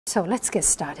So let's get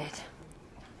started.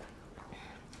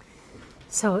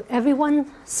 So everyone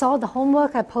saw the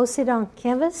homework I posted on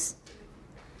Canvas?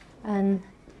 And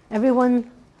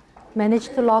everyone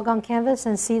managed to log on Canvas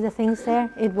and see the things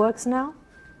there? It works now?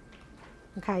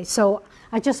 Okay, so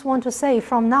I just want to say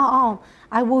from now on,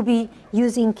 I will be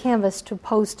using Canvas to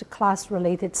post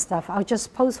class-related stuff. I'll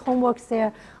just post homework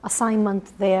there,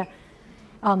 assignment there.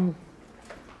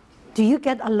 Do you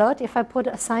get alert if I put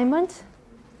assignment?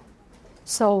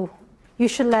 So you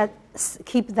should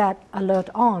keep that alert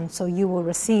on so you will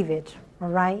receive it, all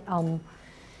right?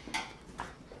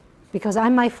 Because I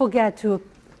might forget to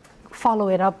follow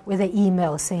it up with an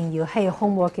email saying hey,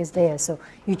 homework is there, so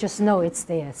you just know it's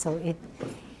there. So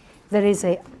there is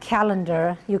a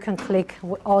calendar you can click,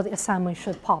 all the assignments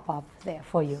should pop up there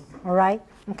for you, all right?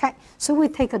 Okay, so we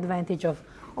take advantage of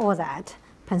all that.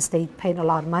 Penn State paid a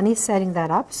lot of money setting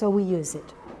that up, so we use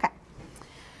it.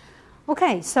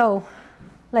 Okay, so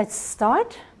let's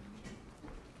start.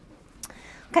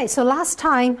 Okay, so last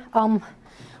time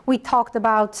we talked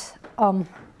about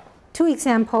two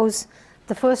examples.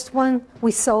 The first one,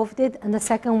 we solved it, and the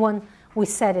second one, we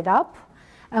set it up.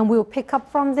 And we'll pick up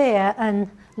from there and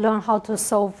learn how to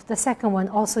solve the second one,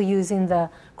 also using the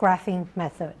graphing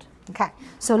method. Okay,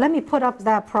 so let me put up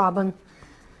that problem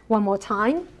one more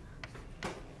time.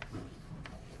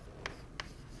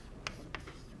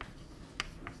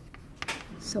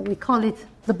 So we call it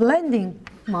the blending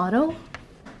model.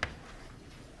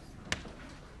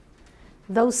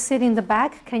 Those sit in the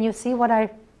back, can you see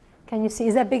can you see?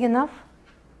 Is that big enough?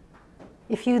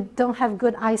 If you don't have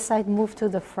good eyesight, move to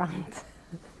the front.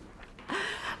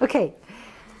 Okay,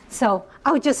 so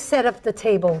I'll just set up the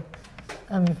table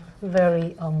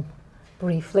very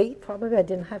briefly. Probably I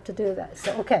didn't have to do that.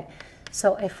 So, okay,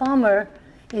 so a farmer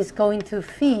is going to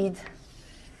feed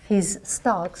his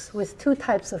stocks with two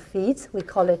types of feeds. We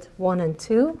call it 1 and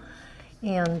 2,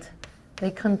 and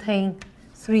they contain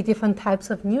 3 different types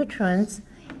of nutrients,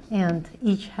 and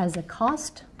each has a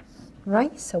cost,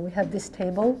 right? So we have this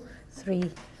table,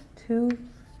 3, 2,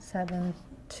 7,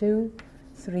 2,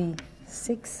 3,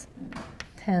 6,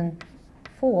 10,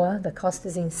 4. The cost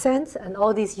is in cents, and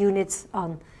all these units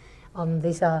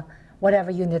these are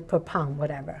whatever unit per pound,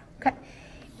 whatever. Okay,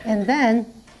 and then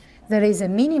there is a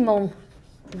minimum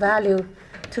value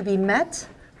to be met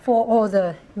for all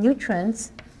the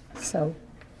nutrients. So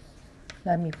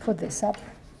let me put this up.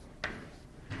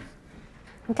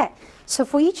 Okay, so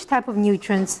for each type of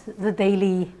nutrients, the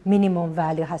daily minimum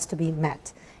value has to be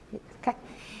met. Okay,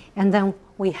 and then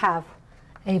we have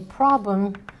a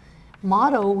problem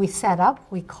model we set up.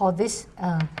 We call this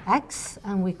X,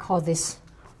 and we call this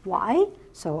Y.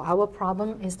 So our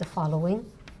problem is the following.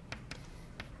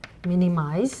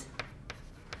 Minimize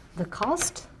the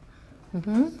cost,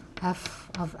 f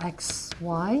of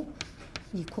xy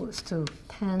equals to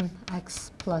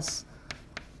 10x plus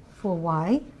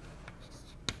 4y,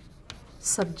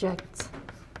 subject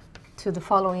to the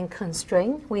following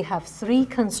constraint. We have 3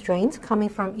 constraints coming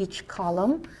from each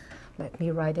column. Let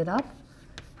me write it up.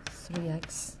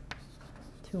 3x,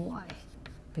 2y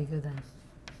bigger than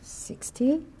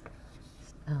 60.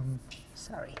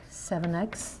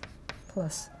 7x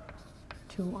plus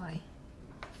 2y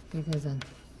bigger than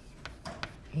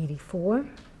 84.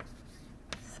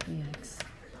 3x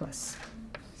plus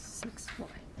 6y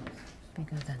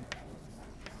bigger than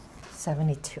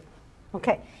 72.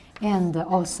 Okay, and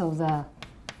also the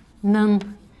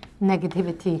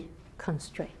non-negativity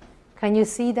constraint. Can you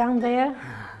see down there?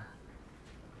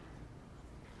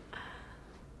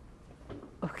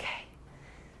 Okay.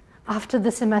 After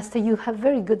the semester, you have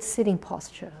very good sitting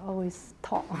posture, always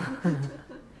tall.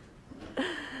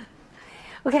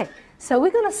 Okay, so we're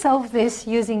going to solve this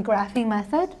using graphing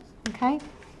method. Okay,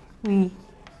 we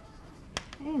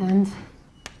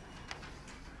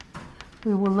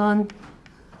will learn.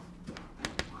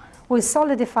 We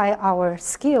solidify our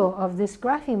skill of this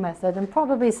graphing method, and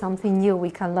probably something new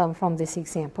we can learn from this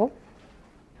example.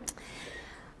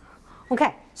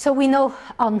 Okay, so we know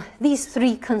these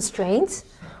 3 constraints.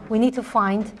 We need to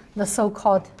find the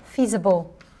so-called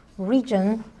feasible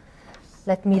region.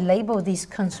 Let me label these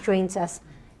constraints as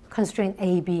constraint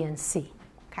A, B, and C.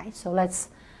 Okay, so let's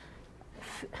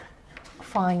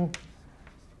find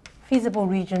feasible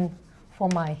region for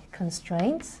my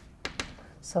constraints.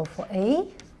 So for A,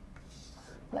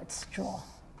 let's draw.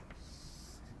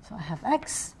 So I have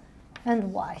X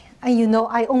and Y. And you know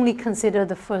I only consider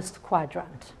the first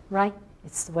quadrant, right?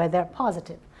 It's where they're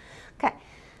positive. Okay,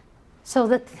 so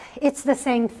that it's the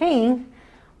same thing.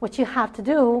 What you have to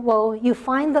do, well, you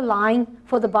find the line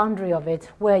for the boundary of it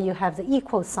where you have the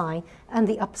equal sign, and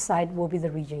the upside will be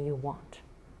the region you want,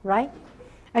 right?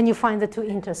 And you find the two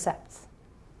intercepts.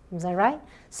 Is that right?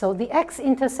 So the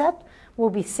x-intercept will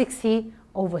be 60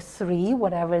 over 3,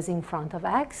 whatever is in front of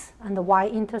x, and the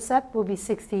y-intercept will be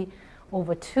 60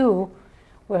 over 2,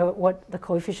 what the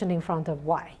coefficient in front of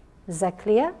y. Is that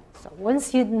clear? So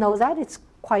once you know that, it's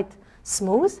quite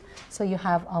smooth. So you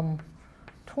have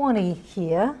 20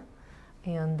 here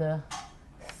and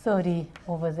 30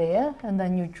 over there, and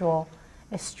then you draw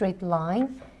a straight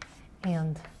line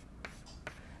and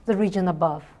the region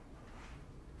above.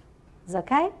 Is that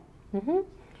okay?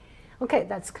 Okay,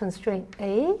 that's constraint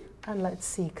A, and let's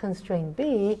see constraint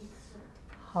B.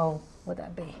 How would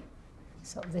that be?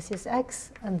 So this is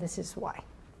x and this is y.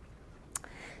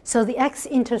 So the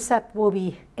x-intercept will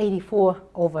be 84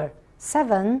 over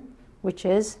 7, which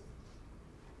is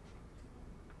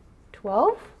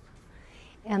 12.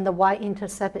 And the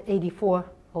y-intercept 84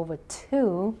 over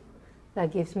 2,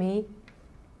 that gives me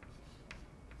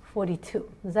 42.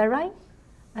 Is that right?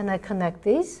 And I connect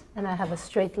these, and I have a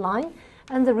straight line,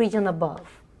 and the region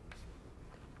above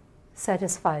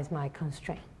satisfies my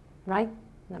constraint, right?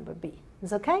 Number B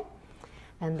is okay.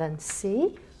 And then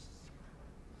C.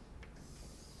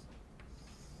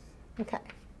 Okay,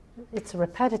 it's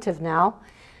repetitive now.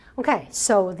 Okay,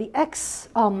 so the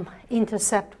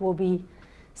x-intercept will be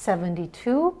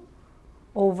 72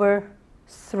 over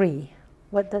 3.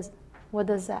 What does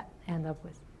that end up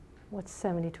with? What's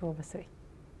 72 over 3?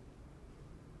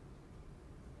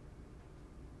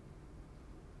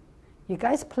 You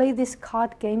guys play this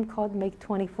card game called Make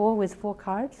 24 with 4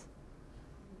 cards?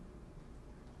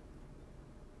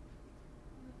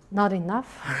 Not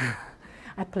enough?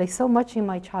 I play so much in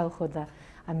my childhood that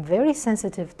I'm very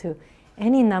sensitive to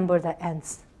any number that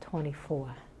ends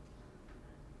 24.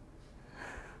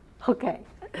 Okay,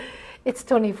 it's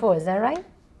 24, is that right?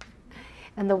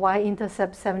 And the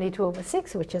y-intercept 72 over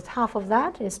 6, which is half of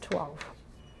that, is 12.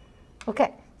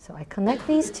 Okay, so I connect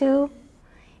these two,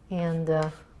 and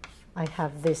I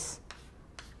have this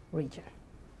region.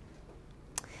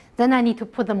 Then I need to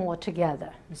put them all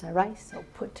together. Is that right? So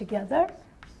put together.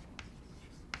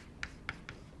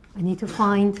 I need to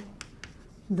find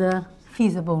the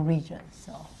feasible region.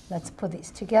 So let's put these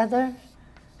together.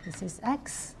 This is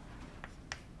x,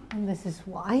 and this is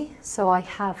y. So I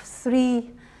have 3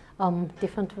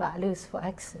 different values for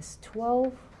x. Is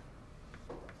 12,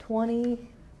 20,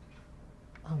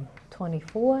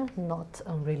 24, not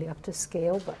really up to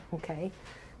scale, but okay.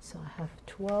 So I have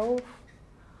 12,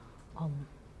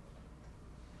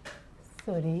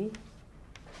 30,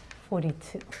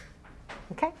 42.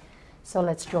 Okay, so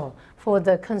let's draw. For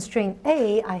the constraint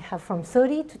A, I have from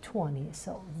 30 to 20,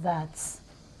 so that's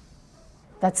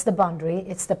the boundary.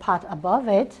 It's the part above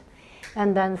it.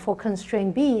 And then for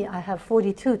constraint B, I have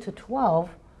 42 to 12.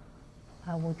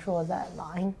 I will draw that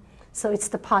line. So it's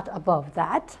the part above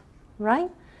that,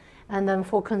 right? And then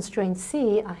for constraint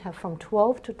C, I have from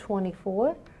 12 to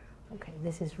 24. Okay,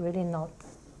 this is really not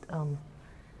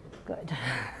good.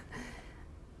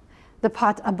 The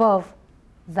part above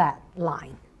that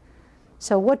line.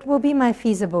 So what will be my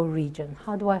feasible region?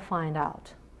 How do I find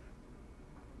out?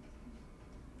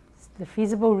 The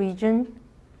feasible region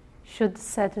should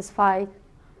satisfy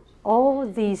all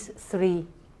these 3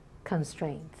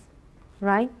 constraints,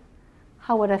 right?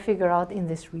 How would I figure out in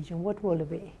this region? What will it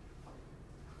be?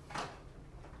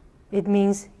 It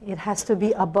means it has to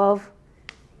be above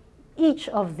each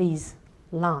of these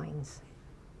lines,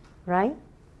 right?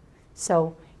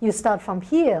 So you start from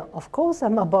here. Of course,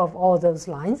 I'm above all those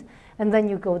lines. And then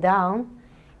you go down.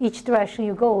 Each direction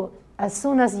you go, as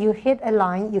soon as you hit a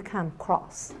line, you can't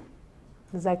cross.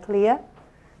 Is that clear?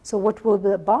 So what will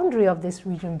the boundary of this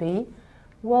region be?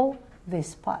 Well,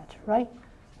 this part, right?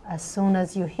 As soon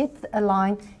as you hit a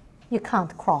line, you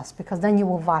can't cross, because then you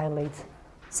will violate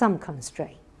some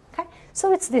constraint. Okay?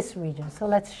 So it's this region. So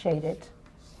let's shade it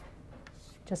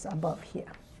just above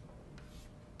here.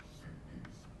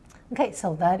 Okay,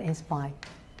 so that is my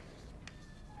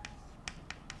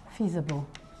feasible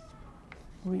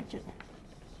region.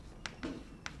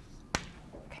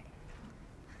 Okay.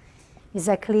 Is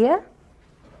that clear?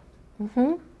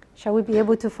 Shall we be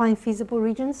able to find feasible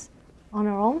regions on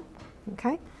our own?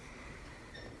 Okay.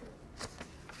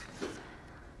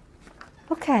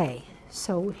 Okay,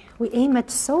 so we aim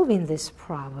at solving this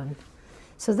problem.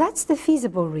 So that's the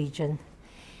feasible region.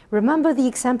 Remember the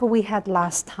example we had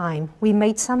last time? We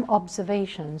made some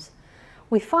observations.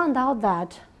 We found out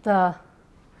that the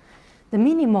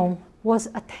minimum was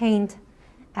attained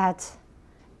at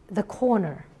the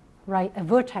corner, right? A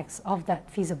vertex of that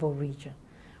feasible region.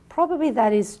 Probably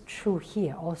that is true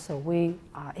here also. We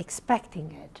are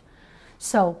expecting it.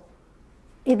 So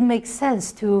it makes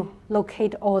sense to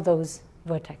locate all those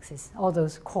vertices, all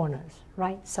those corners,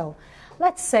 right? So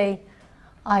let's say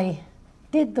I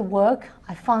did the work,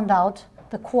 I found out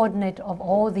the coordinate of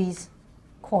all these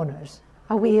corners.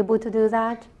 Are we able to do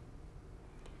that?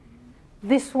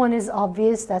 This one is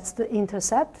obvious, that's the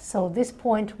intercept. So this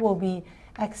point will be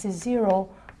x is 0,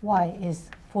 y is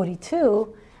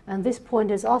 42. And this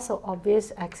point is also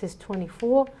obvious, x is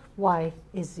 24, y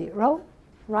is 0,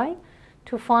 right?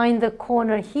 To find the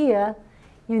corner here,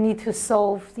 you need to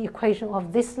solve the equation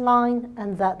of this line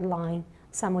and that line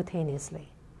simultaneously.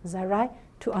 Is that right?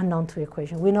 To unknown two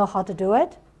equation. We know how to do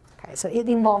it? Okay, so it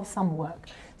involves some work.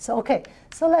 So, okay,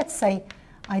 so let's say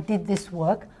I did this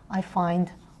work. I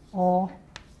find all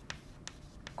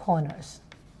corners.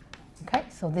 Okay,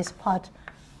 so this part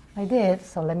I did,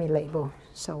 so let me label.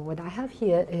 So what I have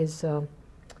here is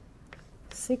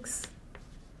 6,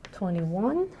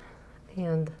 21,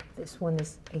 and this one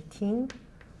is 18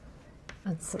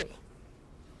 and 3.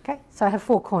 Okay, so I have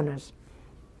 4 corners.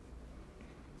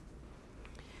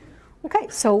 Okay,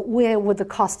 so where would the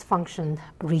cost function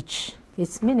reach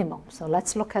its minimum? So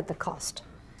let's look at the cost.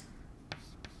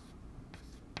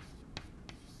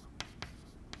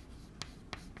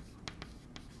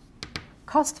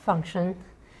 Cost function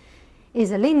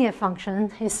is a linear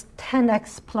function, is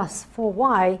 10x plus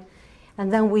 4y,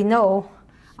 and then we know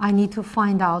I need to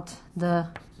find out the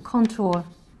contour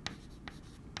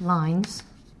lines.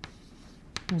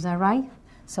 Is that right?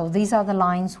 So these are the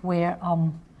lines where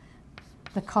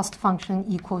the cost function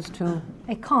equals to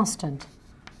a constant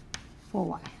for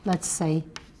y. Let's say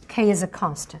k is a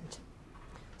constant.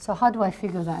 So how do I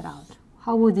figure that out?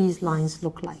 How will these lines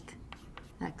look like?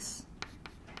 X,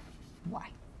 y.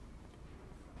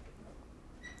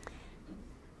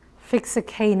 Fix a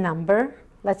k number.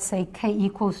 Let's say k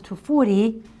equals to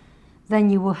 40. Then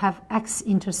you will have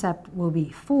x-intercept will be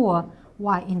 4,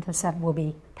 y-intercept will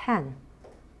be 10.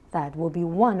 That will be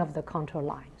one of the contour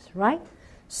lines, right?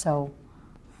 So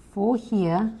 4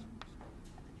 here,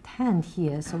 10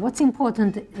 here. So what's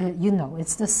important, you know,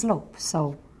 it's the slope.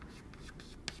 So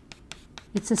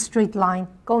it's a straight line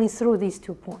going through these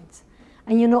 2 points.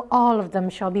 And you know all of them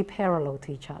shall be parallel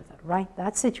to each other, right?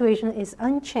 That situation is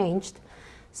unchanged.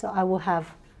 So I will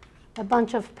have a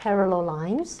bunch of parallel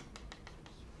lines.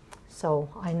 So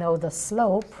I know the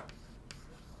slope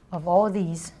of all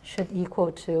these should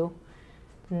equal to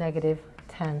negative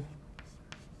 10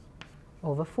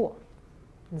 over 4.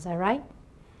 Is that right?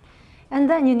 And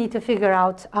then you need to figure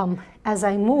out, as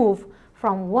I move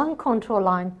from one contour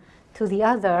line to the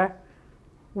other,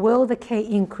 will the k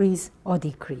increase or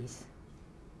decrease?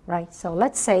 Right? So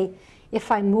let's say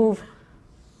if I move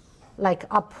like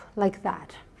up like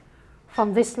that.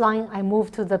 From this line, I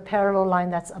move to the parallel line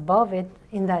that's above it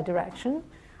in that direction.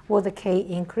 Will the k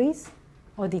increase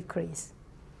or decrease?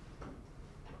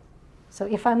 So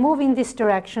if I move in this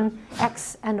direction,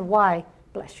 x and y,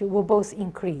 bless you, will both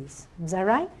increase. Is that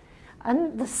right?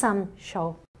 And the sum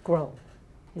shall grow.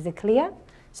 Is it clear?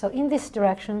 So in this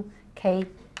direction, k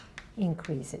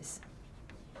increases.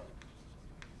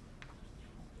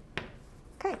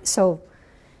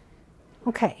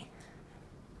 Okay,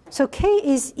 so k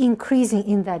is increasing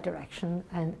in that direction.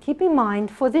 And keep in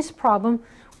mind, for this problem,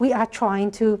 we are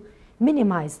trying to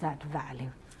minimize that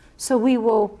value. So we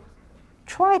will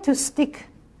try to stick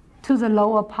to the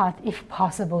lower part if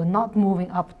possible, not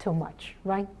moving up too much,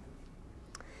 right?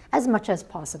 As much as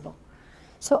possible.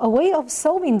 So a way of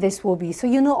solving this will be, so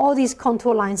you know all these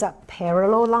contour lines are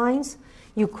parallel lines.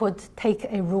 You could take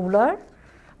a ruler,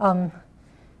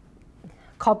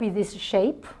 copy this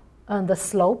shape, and the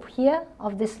slope here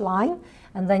of this line,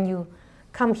 and then you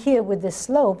come here with the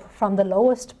slope from the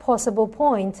lowest possible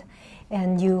point,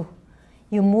 and you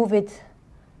move it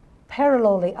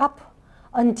parallelly up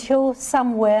until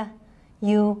somewhere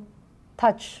you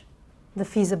touch the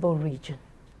feasible region.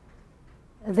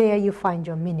 There you find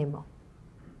your minimum.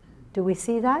 Do we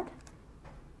see that?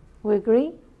 We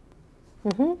agree?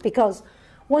 Because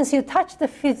once you touch the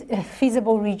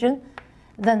feasible region,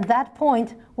 then that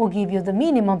point will give you the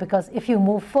minimum, because if you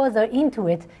move further into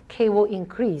it, k will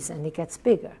increase and it gets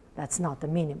bigger. That's not the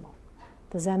minimum.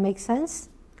 Does that make sense?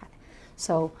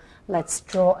 So let's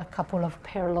draw a couple of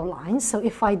parallel lines. So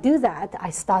if I do that,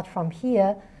 I start from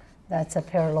here. That's a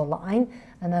parallel line.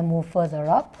 And I move further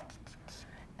up.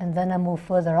 And then I move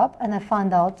further up. And I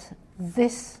find out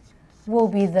this will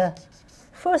be the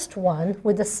first one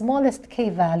with the smallest k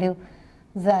value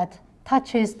that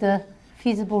touches the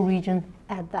feasible region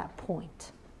at that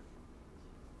point.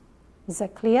 Is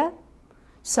that clear?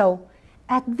 So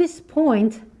at this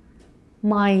point,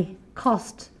 my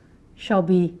cost shall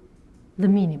be the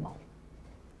minimum.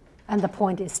 And the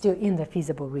point is still in the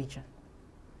feasible region.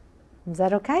 Is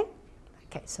that okay?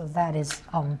 Okay, so that is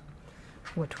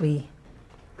what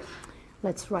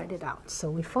let's write it out. So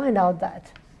we find out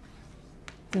that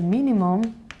the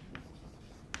minimum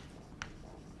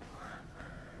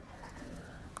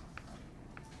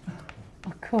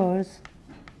occurs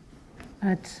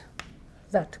at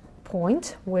that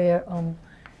point where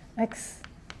x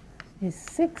is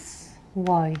 6,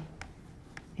 y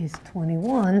is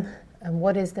 21, and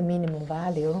what is the minimum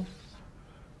value?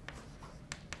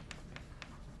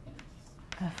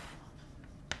 F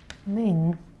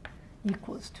min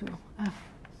equals to f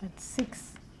at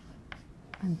 6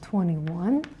 and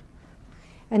 21.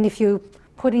 And if you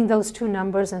put in those two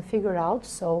numbers and figure out,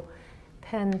 so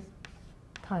Penn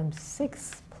times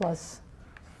 6 plus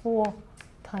 4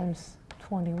 times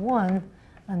 21,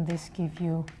 and this gives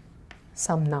you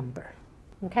some number.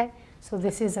 Okay? So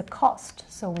this is a cost,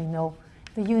 so we know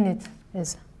the unit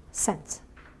is cents.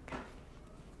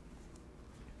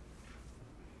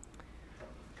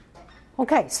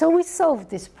 Okay, so we solved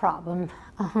this problem.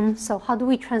 So how do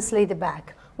we translate it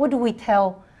back? What do we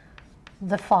tell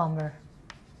the farmer?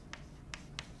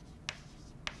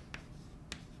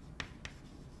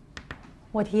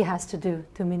 What he has to do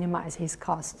to minimize his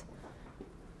cost.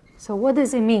 So what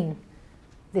does it mean,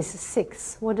 this is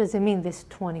 6? What does it mean, this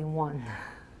 21?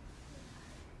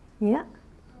 Yeah? 6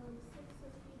 of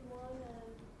feed 1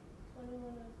 and 21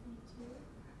 of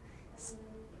feed 2.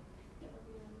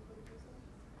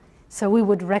 So we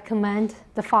would recommend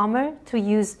the farmer to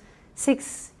use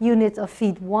 6 units of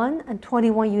feed 1 and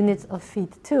 21 units of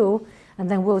feed 2, and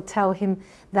then we'll tell him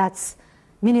that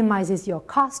minimizes your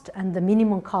cost, and the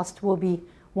minimum cost will be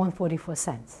 144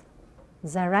 cents.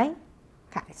 Is that right?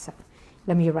 Okay, so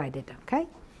let me write it, okay?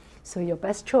 So your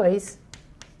best choice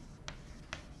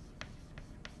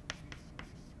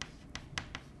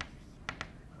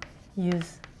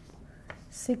use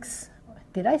 6,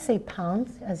 did I say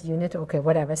pounds as unit? Okay,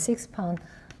 whatever, 6 pounds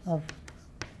of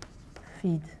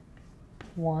feed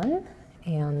 1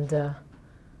 and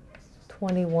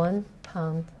 21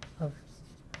 pounds of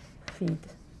feed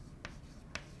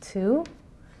 2,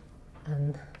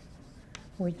 and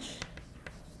which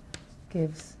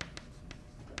gives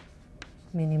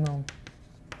minimum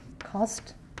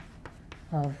cost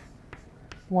of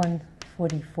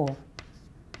 144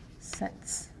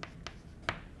 cents.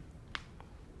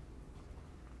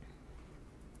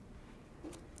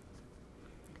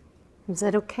 Is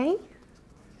that okay?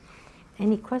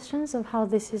 Any questions of how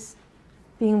this is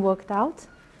being worked out?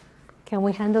 Can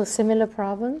we handle similar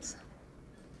problems?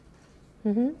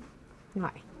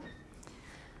 Right.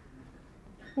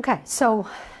 Okay, so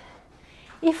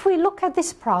if we look at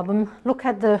this problem, look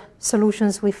at the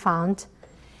solutions we found,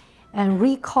 and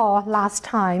recall last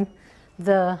time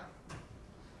the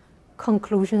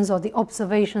conclusions or the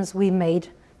observations we made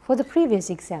for the previous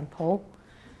example.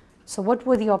 So what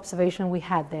were the observations we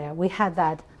had there? We had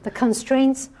that the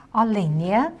constraints are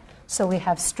linear, so we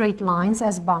have straight lines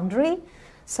as boundary.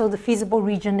 So the feasible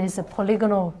region is a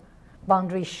polygonal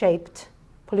line shaped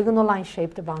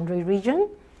boundary region.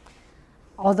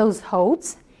 All those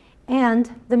holds, and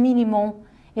the minimum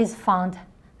is found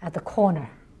at the corner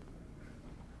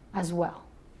as well.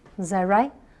 Is that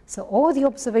right? So all the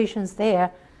observations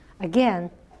there, again,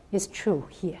 is true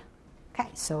here. Okay,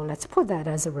 so let's put that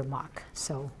as a remark.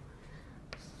 So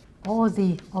all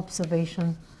the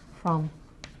observation from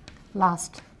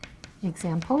last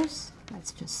examples,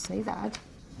 let's just say that,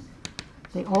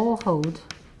 they all hold.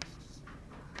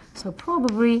 So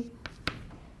probably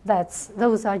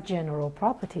those are general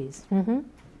properties.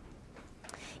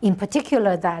 In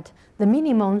particular, that the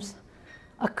minimums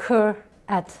occur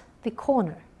at the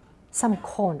corner, some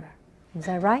corner. Is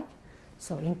that right?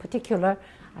 So in particular,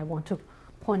 I want to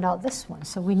point out this one.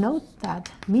 So we note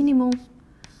that minimum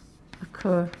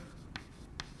occur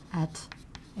at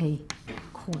a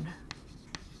corner.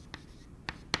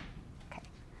 Okay.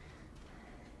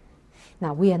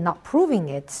 Now we are not proving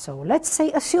it, so let's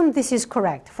say assume this is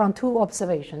correct from 2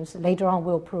 observations. Later on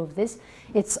we'll prove this.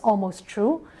 It's almost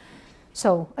true.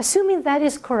 So assuming that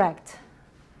is correct,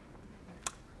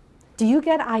 do you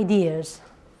get ideas?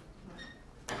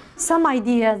 Some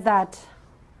idea that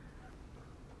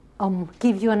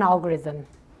give you an algorithm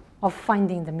of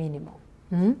finding the minimum.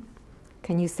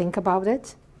 Can you think about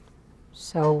it?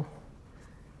 So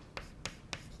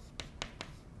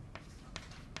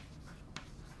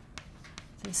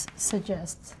this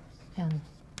suggests an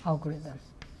algorithm.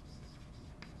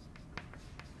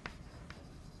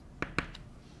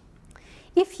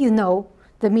 If you know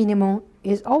the minimum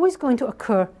is always going to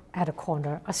occur at a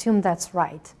corner, assume that's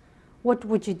right, what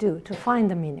would you do to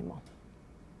find the minimum?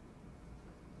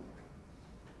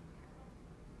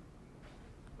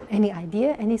 Any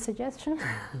idea? Any suggestion?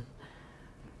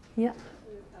 Yeah. We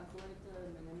calculate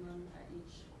the minimum at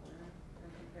each corner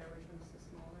and compare which one's the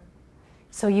smaller.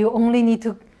 So you only need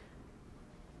to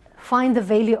find the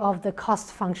value of the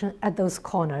cost function at those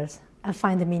corners and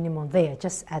find the minimum there,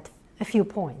 just at a few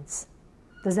points.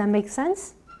 Does that make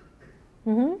sense?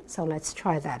 So let's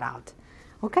try that out.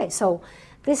 Okay, so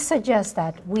this suggests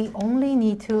that we only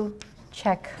need to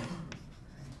check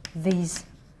the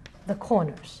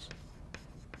corners.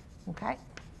 Okay?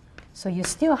 So you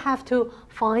still have to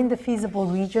find the feasible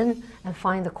region and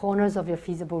find the corners of your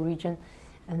feasible region,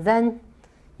 and then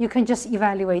you can just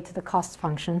evaluate the cost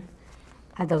function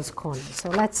at those corners. So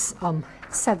let's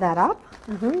set that up.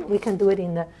 We can do it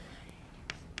in a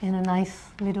nice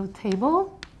little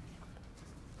table.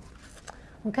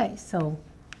 Okay, so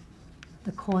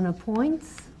the corner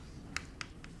points.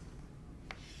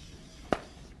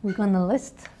 We're going to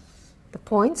list the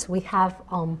points. We have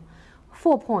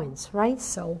 4 points, right?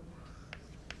 So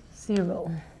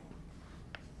 0,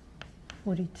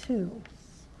 42,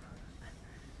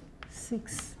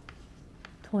 6,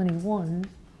 21,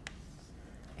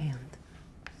 and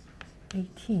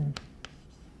 18,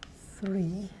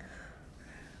 3,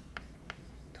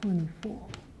 24,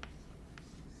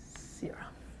 0.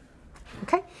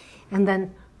 Okay, and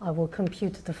then I will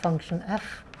compute the function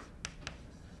f,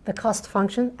 the cost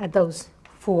function at those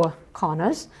 4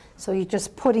 corners. So you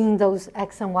just put in those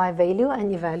x and y value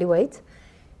and evaluate.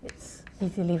 It's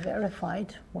easily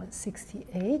verified.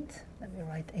 168. Let me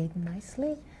write 8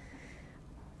 nicely.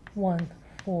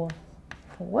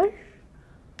 144.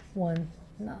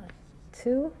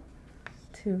 192.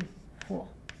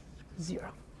 240.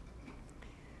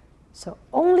 So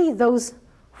only those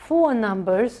 4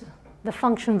 numbers, the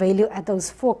function value at those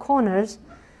 4 corners,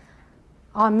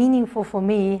 are meaningful for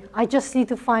me. I just need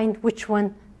to find which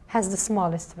one has the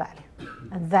smallest value,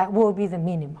 and that will be the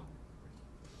minimum.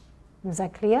 Is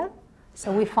that clear?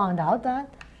 So we found out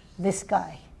that this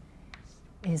guy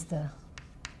is the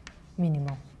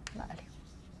minimum value.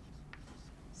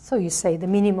 So you say the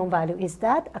minimum value is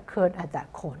that occurred at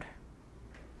that corner.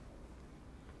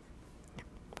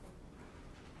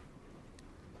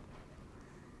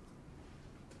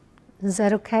 Is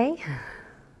that okay?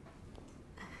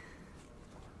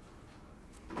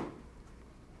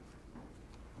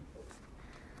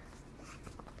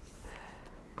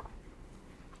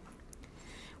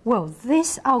 Well,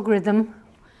 this algorithm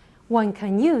one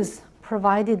can use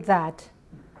provided that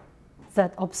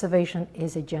that observation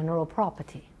is a general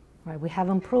property. Right? We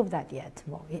haven't proved that yet.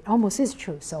 Well, it almost is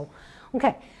true. So,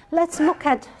 okay, let's look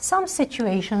at some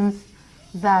situations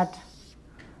that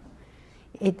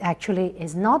it actually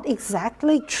is not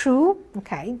exactly true.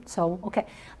 Okay, so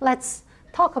let's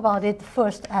talk about it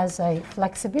first as a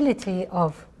flexibility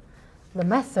of the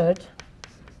method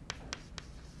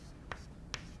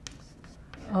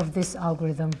of this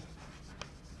algorithm.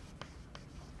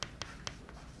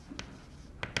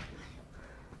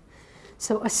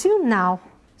 So assume now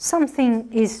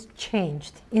something is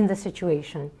changed in the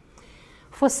situation.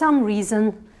 For some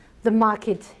reason, the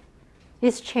market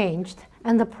is changed,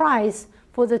 and the price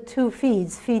for the 2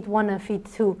 feeds, feed 1 and feed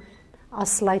 2, are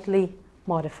slightly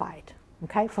modified.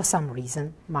 Okay, for some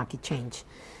reason, market change.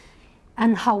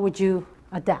 And how would you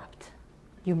adapt?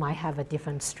 You might have a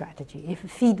different strategy. If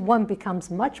feed 1 becomes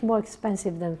much more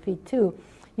expensive than feed 2,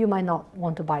 you might not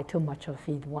want to buy too much of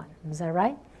feed 1. Is that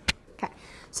right? Okay.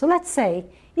 So let's say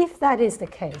if that is the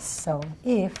case, so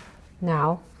if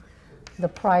now the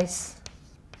prices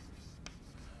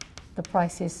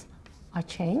are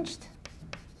changed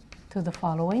to the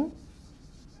following.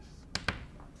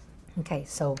 Okay,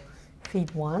 so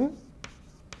feed 1,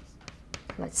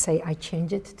 let's say I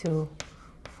change it to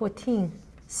 14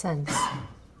 cents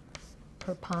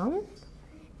per pound,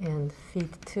 and feed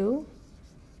 2,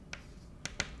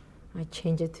 I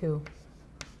change it to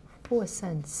 4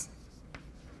 cents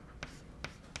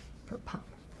per pound.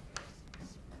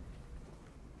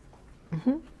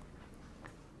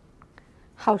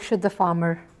 How should the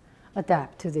farmer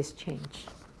adapt to this change?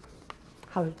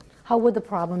 How would the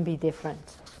problem be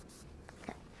different?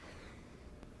 Okay.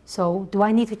 So do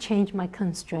I need to change my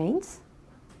constraints?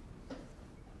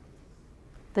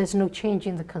 There's no change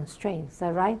in the constraints, is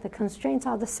that right? The constraints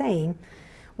are the same.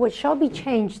 What shall be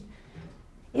changed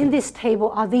in this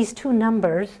table are these 2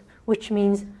 numbers, which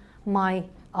means my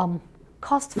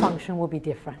cost function will be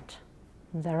different.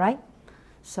 Is that right?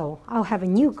 So I'll have a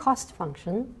new cost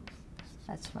function.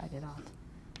 Let's write it out.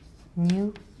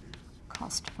 New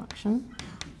cost function.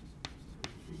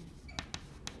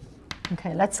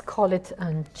 Okay, let's call it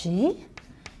G.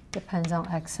 Depends on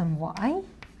x and y.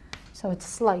 So it's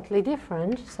slightly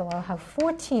different. So I'll have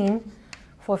 14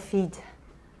 for feed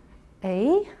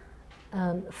A,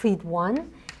 feed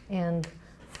 1, and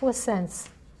 4 cents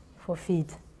for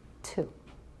feed 2.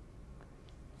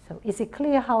 So is it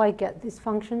clear how I get this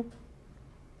function?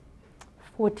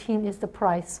 14 is the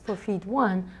price for feed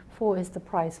 1, 4 is the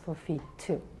price for feed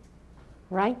 2,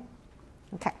 right?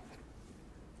 Okay.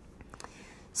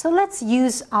 So let's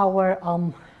use our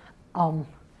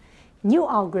new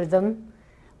algorithm.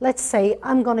 Let's say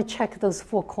I'm going to check those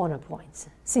 4 corner points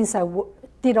since I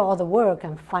did all the work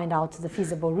and find out the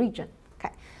feasible region.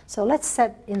 Okay. So let's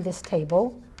set in this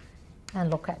table and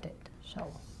look at it. So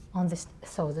on this,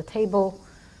 so the table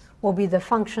will be the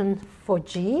function for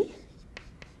g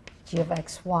of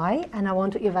x, y, and I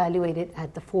want to evaluate it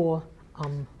at the 4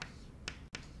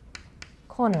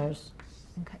 corners.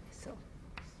 Okay, so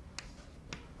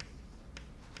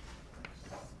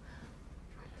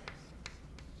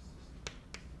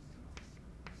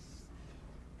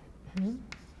 -24,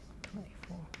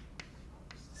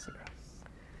 0.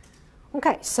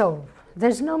 Okay, so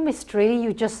there's no mystery.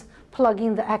 You just plug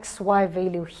in the x, y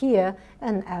value here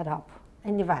and add up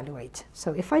and evaluate.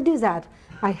 So if I do that,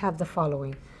 I have the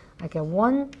following. I get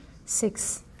 1,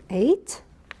 6, 8,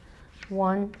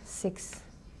 1, 6,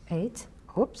 8,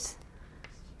 oops,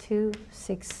 2,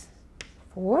 6,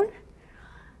 4,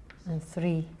 and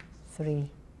 3,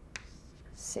 3,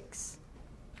 6.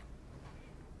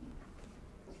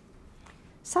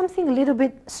 Something a little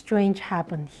bit strange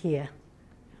happened here.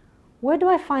 Where do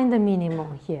I find the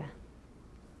minimum here?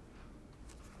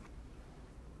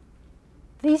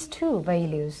 These 2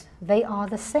 values, they are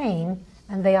the same,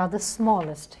 and they are the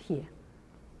smallest here.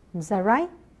 Is that right?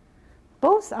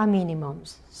 Both are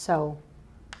minimums, so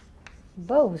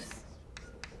both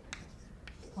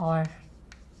are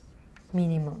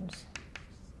minimums.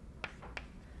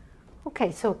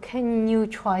 Okay, so can you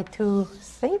try to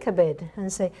think a bit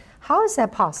and say, how is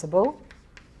that possible?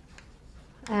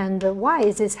 And why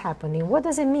is this happening? What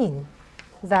does it mean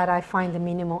that I find the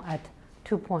minimum at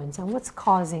 2 points, and what's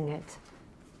causing it?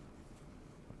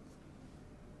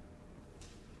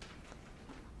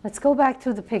 Let's go back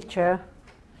to the picture.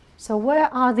 So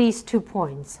where are these 2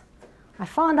 points? I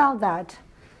found out that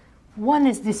one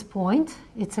is this point.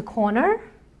 It's a corner.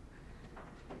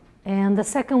 And the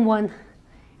second one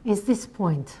is this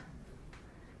point.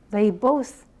 They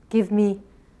both give me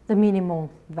the minimum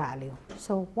value.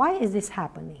 So why is this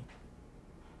happening?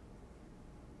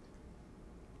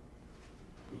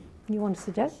 You want to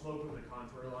suggest? The slope of the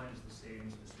contour line is the same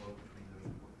as the slope between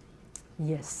those points.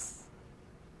 Yes.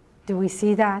 Do we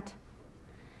see that?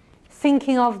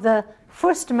 Thinking of the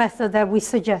first method that we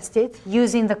suggested,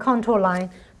 using the contour line,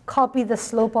 copy the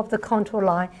slope of the contour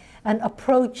line, and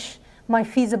approach my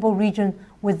feasible region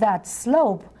with that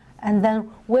slope, and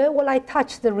then where will I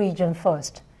touch the region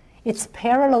first? It's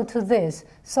parallel to this,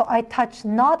 so I touch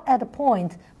not at a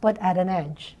point, but at an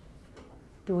edge.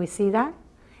 Do we see that?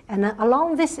 And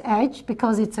along this edge,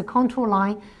 because it's a contour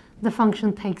line, the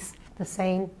function takes the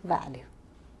same value.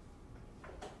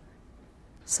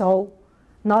 So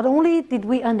not only did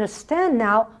we understand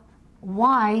now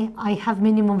why I have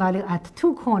minimum value at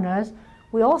 2 corners,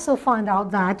 we also find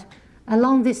out that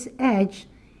along this edge,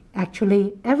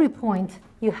 actually every point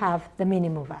you have the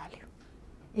minimum value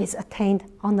is attained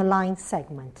on the line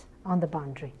segment on the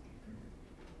boundary.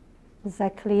 Is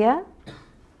that clear?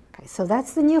 Okay, so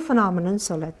that's the new phenomenon.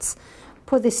 So let's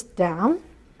put this down.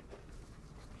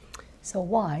 So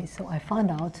why? So I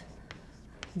found out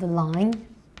the line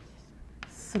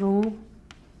through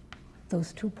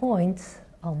those 2 points,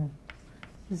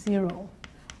 0,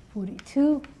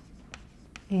 42,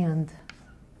 and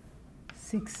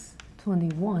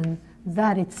 621,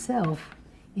 that itself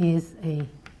is a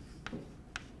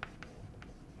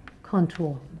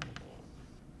contour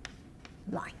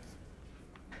line.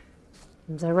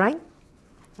 Is that right?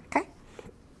 Okay.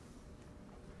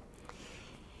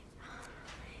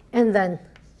 And then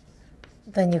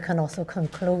you can also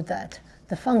conclude that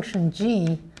the function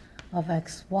g of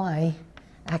x, y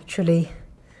actually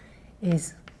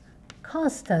is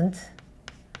constant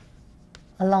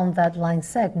along that line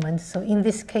segment. So in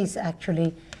this case,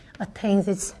 actually attains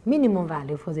its minimum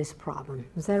value for this problem.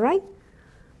 Is that right?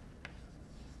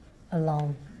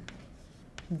 Along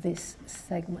this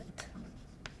segment.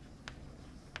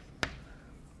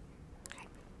 Okay.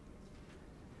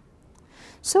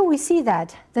 So we see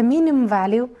that the minimum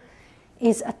value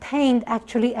is attained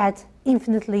actually at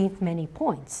infinitely many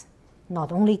points.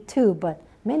 Not only 2, but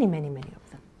many, many, many of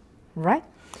them, right?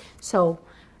 So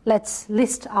let's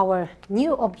list our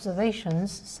new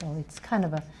observations. So it's kind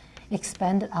of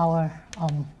expanded our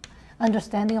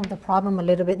understanding of the problem a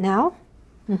little bit now.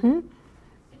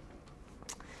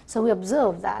 So we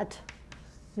observe that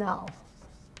Now,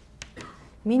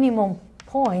 minimum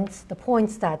points, the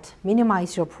points that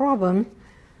minimize your problem,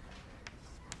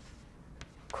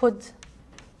 could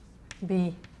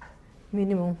be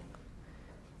minimum.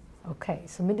 Okay,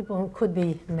 so minimum could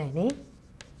be many.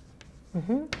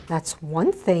 That's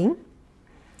one thing.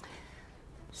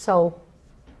 So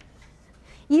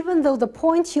even though the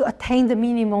points you attain the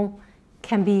minimum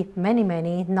can be many,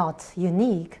 many, not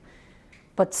unique,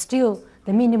 but still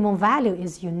the minimum value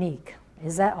is unique.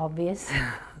 Is that obvious?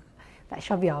 That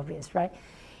should be obvious, right?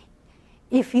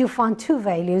 If you find two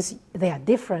values, they are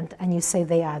different, and you say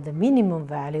they are the minimum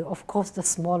value, of course the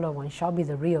smaller one shall be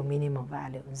the real minimum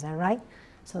value. Is that right?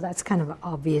 So that's kind of an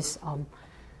obvious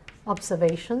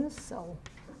observation. So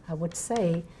I would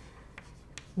say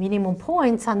minimum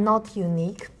points are not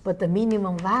unique, but the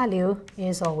minimum value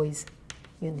is always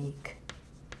unique.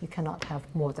 You cannot have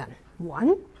more than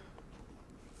one.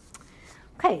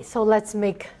 Okay, so let's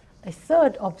make a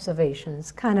third observation.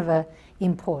 It's kind of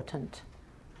important.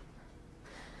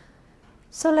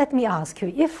 So let me ask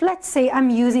you, if let's say I'm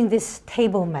using this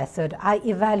table method, I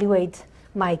evaluate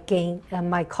my gain and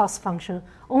my cost function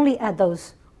only at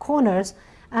those corners,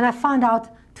 and I find out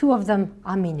two of them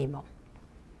are minimum.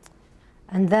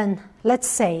 And then let's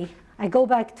say I go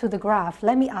back to the graph.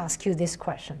 Let me ask you this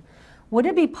question. Would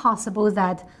it be possible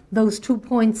that those 2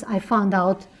 points I found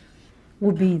out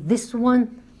would be this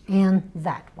one and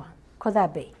that one? Could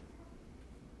that be?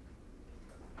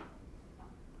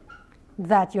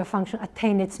 That your function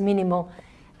attained its minimum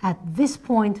at this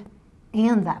point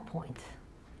and that point.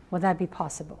 Would that be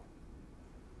possible?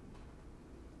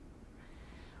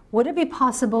 Would it be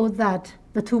possible that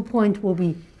the 2 points will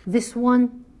be this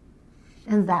one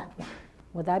and that one?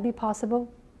 Would that be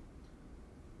possible?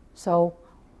 So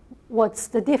what's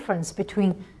the difference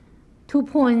between 2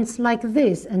 points like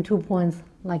this and 2 points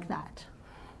like that,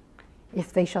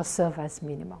 if they shall serve as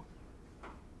minimum?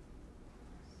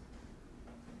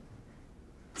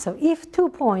 So if 2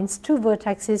 points, 2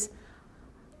 vertices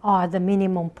are the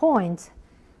minimum points,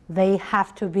 they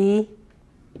have to be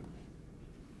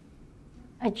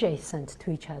adjacent to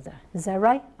each other. Is that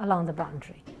right? Along the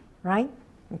boundary, right?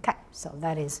 Okay, so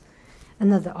that is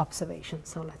another observation.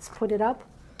 So let's put it up.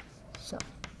 So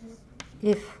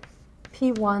if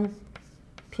P1,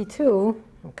 P2,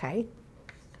 okay,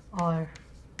 are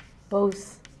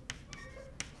both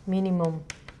minimum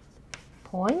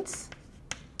points,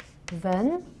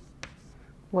 then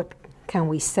what can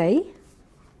we say?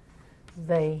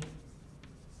 They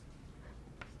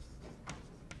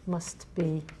must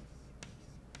be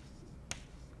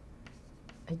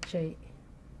okay,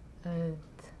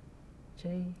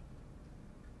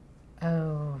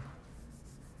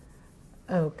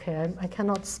 I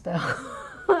cannot spell.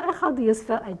 How do you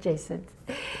spell adjacent?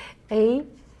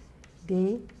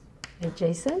 A-D,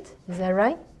 adjacent, is that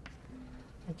right?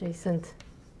 Adjacent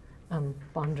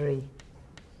boundary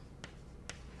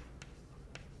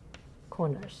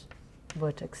corners,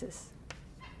 vertices.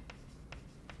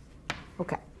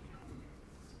 Okay.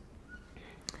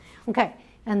 Okay,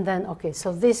 and then, okay,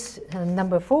 so this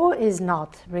number 4 is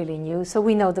not really new. So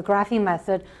we know the graphing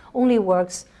method only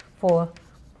works for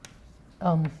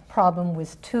problem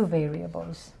with 2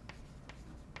 variables.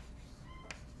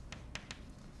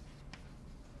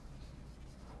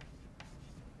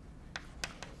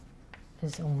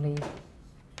 Is only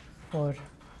for,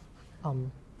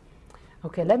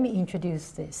 okay, let me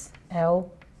introduce this. LP,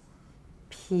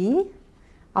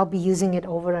 I'll be using it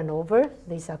over and over.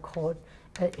 These are called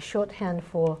shorthand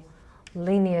for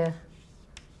linear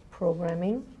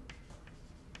programming,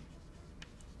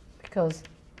 because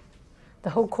the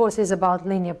whole course is about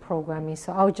linear programming,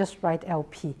 so I'll just write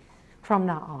LP from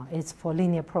now on. It's for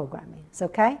linear programming. It's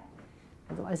okay?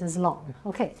 Otherwise it's long.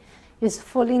 Okay, it's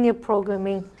for linear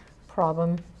programming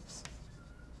problems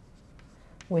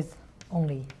with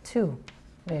only 2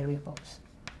 variables.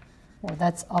 Well,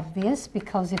 that's obvious,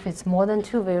 because if it's more than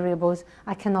 2 variables,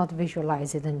 I cannot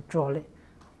visualize it and draw it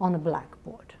on a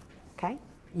blackboard, okay?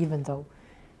 Even though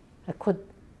I could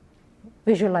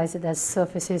visualize it as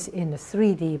surfaces in the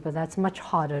 3D, but that's much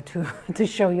harder to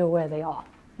show you where they are,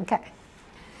 okay?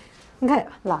 Okay,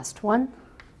 last one.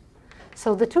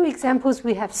 So the 2 examples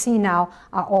we have seen now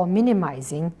are all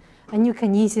minimizing, and you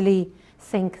can easily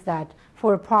think that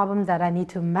for a problem that I need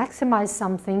to maximize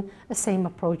something, the same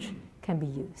approach can be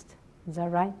used. Is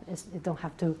that right? You don't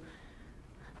have to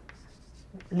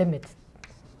limit.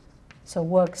 So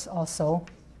works also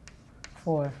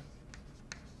for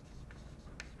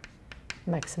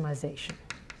maximization.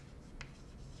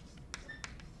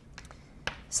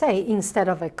 Say instead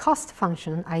of a cost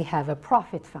function, I have a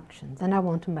profit function. Then I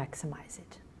want to maximize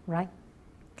it, right?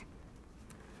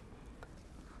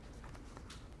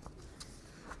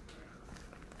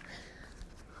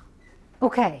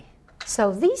 Okay,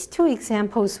 so these two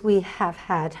examples we have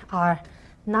had are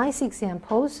nice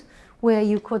examples where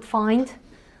you could find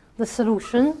the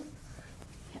solution,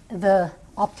 the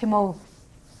optimal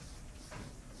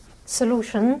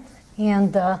solution,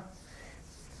 and the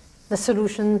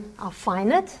solution are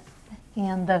finite,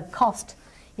 and the cost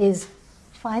is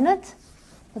finite.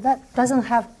 But that doesn't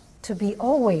have to be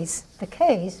always the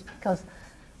case, because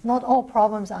not all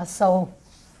problems are so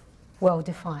well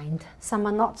defined. Some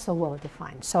are not so well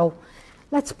defined. So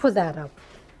let's put that up.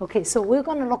 Okay, so we're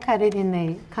going to look at it in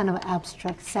a kind of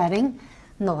abstract setting,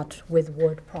 not with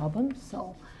word problems.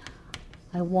 So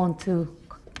I want to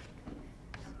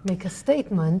make a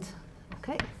statement.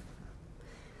 Okay,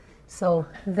 so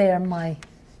there might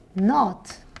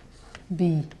not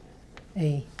be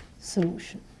a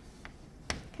solution.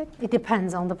 Okay, it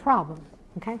depends on the problem.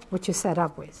 Okay, what you set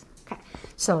up with. Okay,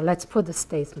 so let's put the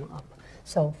statement up.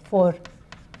 So for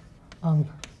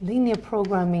linear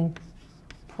programming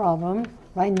problem,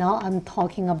 right now I'm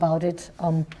talking about it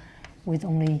with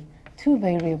only two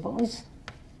variables.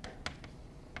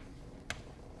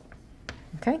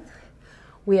 Okay,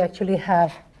 we actually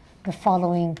have the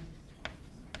following.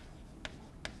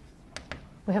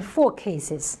 We have 4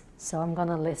 cases, so I'm going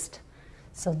to list.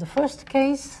 So the first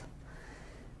case,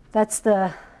 that's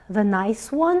the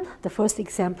nice one, the first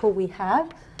example we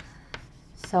have.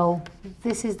 So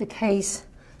this is the case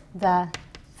that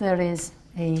there is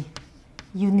a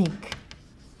unique,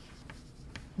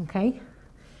 okay,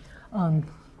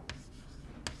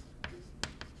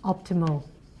 optimal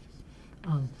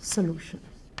solution,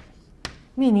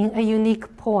 meaning a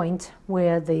unique point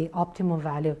where the optimal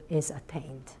value is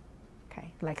attained,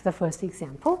 okay, like the first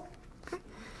example. Okay.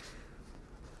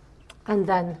 And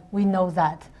then we know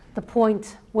that the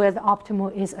point where the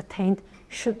optimal is attained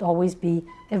should always be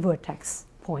a vertex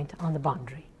point on the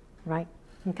boundary, right?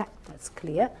 Okay, that's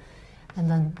clear. And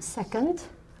then second,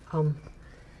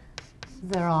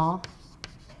 there are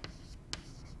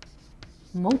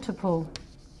multiple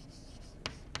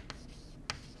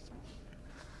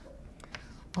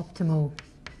optimal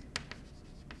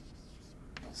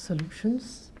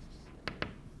solutions.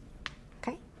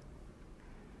 Okay,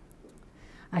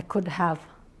 I could have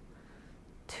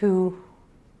 2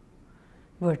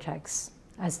 vertex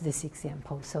as this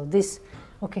example. So this,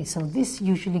 okay, so this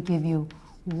usually give you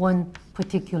one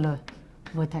particular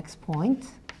vertex point,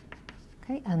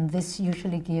 okay, and this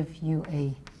usually give you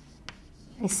a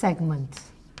segment,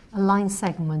 a line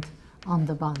segment on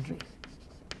the boundary.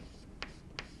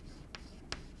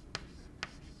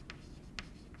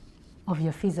 Of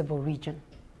your feasible region,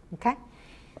 okay?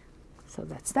 So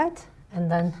that's that.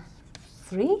 And then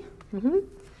 3.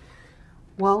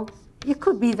 Well, it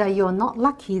could be that you're not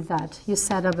lucky that you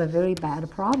set up a very bad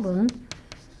problem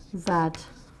that,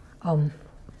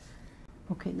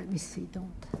 okay, let me see,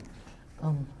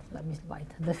 let me write.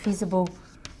 The feasible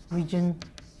region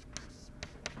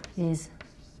is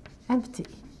empty,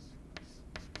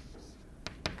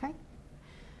 okay?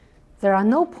 There are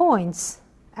no points,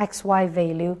 x, y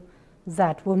value,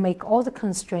 that will make all the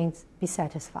constraints be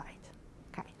satisfied.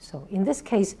 Okay, so in this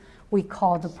case, we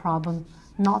call the problem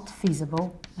not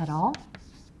feasible at all.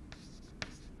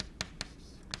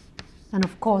 And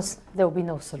of course, there will be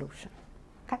no solution.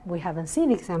 Okay, we haven't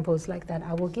seen examples like that.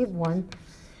 I will give one.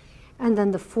 And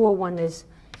then the 4th one is,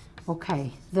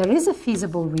 okay, there is a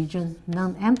feasible region,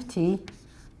 non-empty,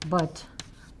 but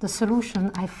the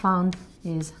solution I found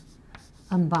is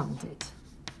unbounded.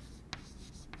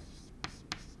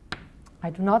 I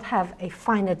do not have a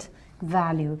finite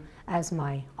value as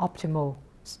my optimal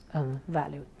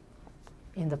value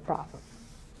in the problem.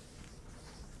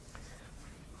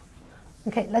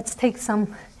 Okay, let's take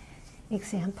some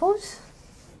examples.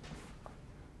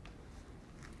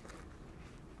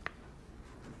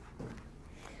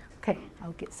 Okay,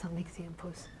 I'll get some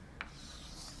examples.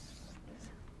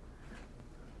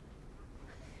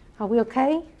 Are we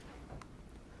okay?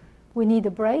 We need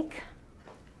a break?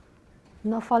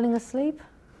 Not falling asleep?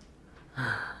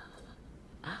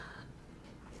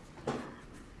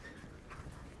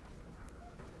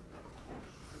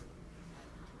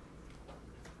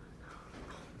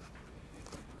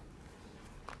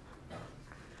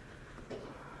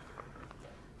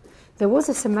 There was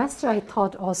a semester I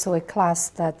taught also a class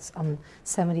that's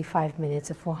 75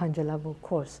 minutes, a 400 level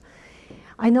course.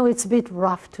 I know it's a bit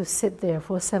rough to sit there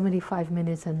for 75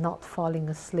 minutes and not falling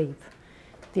asleep.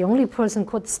 The only person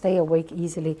who could stay awake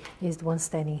easily is the one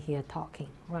standing here talking,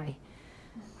 right?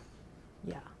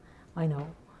 Yeah, I know.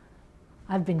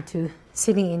 I've been to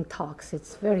sitting in talks.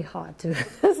 It's very hard to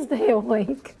stay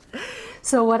awake.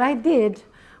 So what I did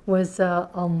was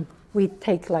we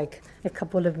take like a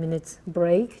couple of minutes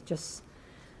break, just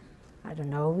I don't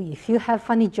know, if you have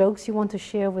funny jokes you want to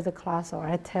share with the class, or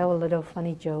I tell a little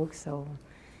funny joke, so,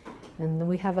 and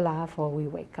we have a laugh or we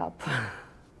wake up.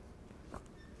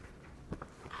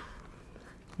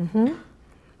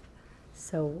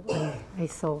 So I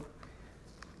saw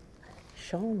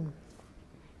Sean.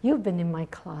 You've been in my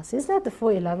class. Is that the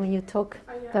 411 you took?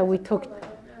 That we took.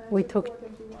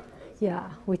 Yeah,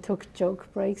 we took joke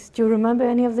breaks. Do you remember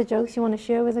any of the jokes you want to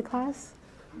share with the class?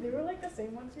 They were like the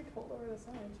same ones you told over the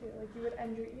summer too. Like you would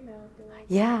end your email. Like,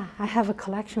 Yeah, I have a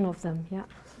collection of them. Yeah.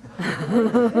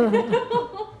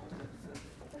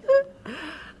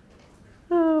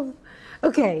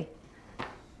 Okay.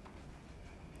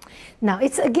 Now,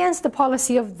 it's against the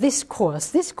policy of this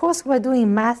course. This course, we're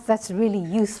doing math that's really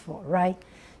useful, right?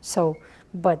 So,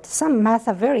 but some math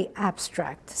are very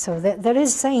abstract. So there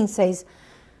is saying says,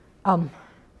 a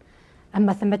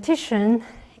mathematician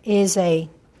is a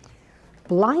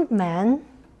blind man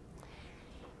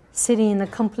sitting in a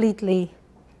completely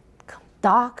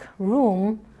dark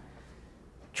room,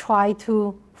 try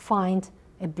to find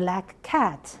a black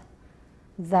cat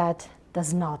that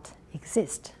does not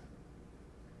exist.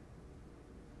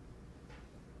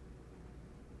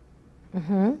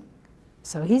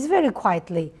 So he's very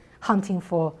quietly hunting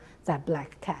for that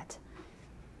black cat.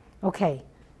 Okay,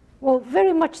 well,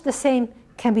 very much the same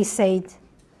can be said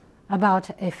about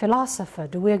a philosopher.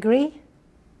 Do we agree?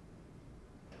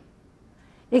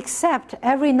 Except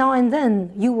every now and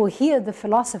then you will hear the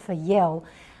philosopher yell,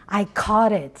 "I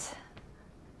caught it."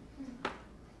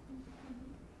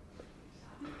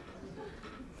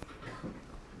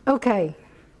 Okay.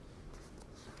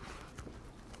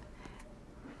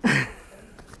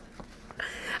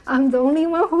 I'm the only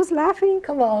one who's laughing?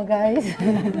 Come on, guys.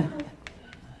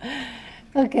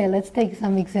 Okay, let's take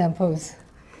some examples.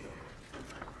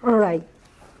 All right.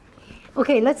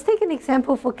 Okay, let's take an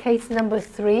example for case number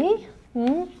 3,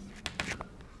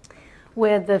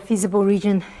 where the feasible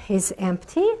region is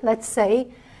empty. Let's say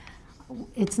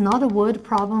it's not a word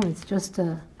problem, it's just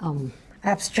an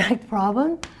abstract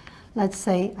problem. Let's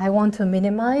say I want to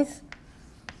minimize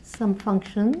some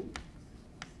function.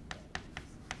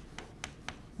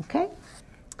 Okay?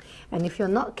 And if you're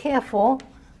not careful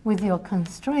with your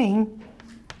constraint,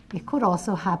 it could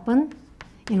also happen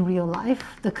in real life.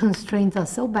 The constraints are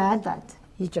so bad that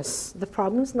the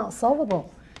problem's not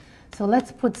solvable. So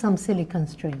let's put some silly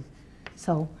constraint.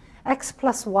 So x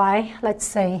plus y, let's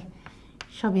say,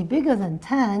 shall be bigger than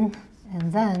 10,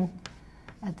 and then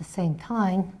at the same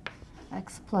time,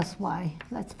 x plus y,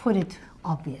 let's put it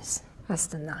obvious, that's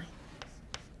the 9.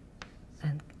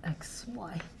 And x,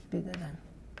 y bigger than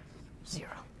 0.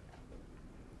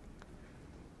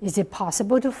 Is it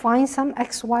possible to find some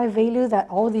x, y value that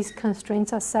all these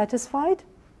constraints are satisfied?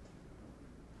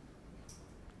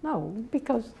 No,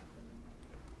 because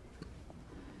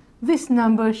this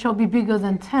number shall be bigger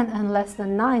than 10 and less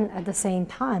than 9 at the same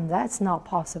time. That's not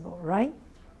possible, right?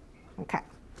 Okay.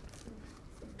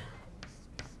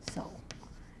 So,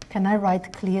 can I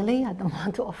write clearly? I don't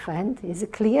want to offend. Is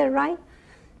it clear, right?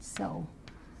 So,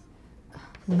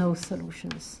 no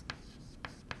solutions.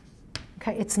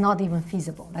 Okay, it's not even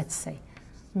feasible, let's say.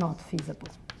 Not feasible.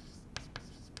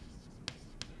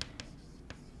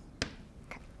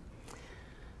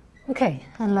 Okay,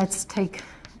 and let's take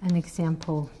an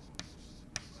example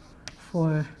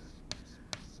for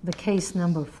the case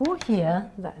number 4 here,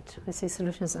 that I say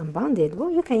solution is unbounded. Well,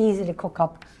 you can easily cook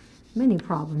up many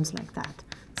problems like that.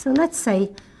 So let's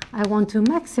say I want to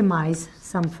maximize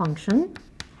some function.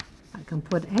 I can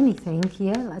put anything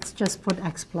here. Let's just put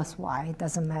x plus y. It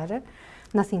doesn't matter.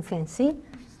 Nothing fancy.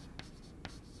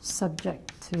 Subject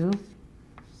to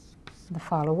the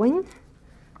following.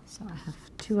 So I have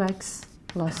 2x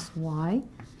plus y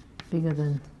bigger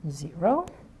than 0,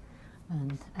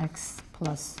 and x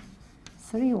plus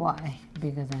 3y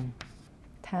bigger than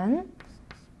 10,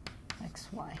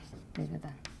 xy bigger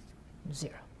than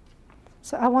 0.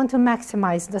 So I want to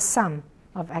maximize the sum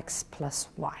of x plus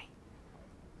y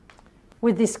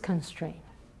with this constraint.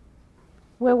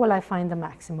 Where will I find the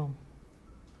maximum?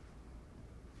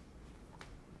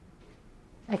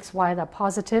 X, y are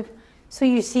positive. So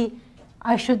you see,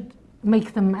 I should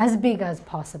make them as big as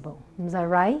possible. Is that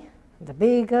right? The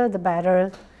bigger, the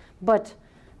better. But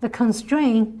the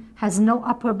constraint has no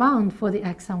upper bound for the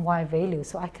x and y value,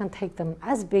 so I can take them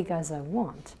as big as I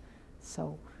want.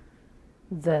 So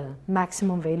the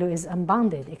maximum value is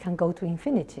unbounded. It can go to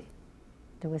infinity.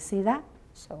 Do we see that?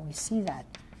 So we see that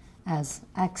as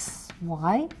x,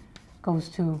 y goes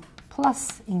to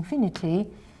plus infinity.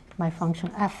 My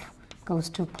function f goes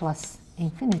to plus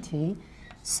infinity.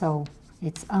 So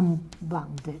it's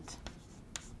unbounded.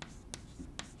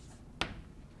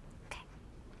 Okay.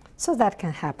 So that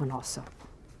can happen also.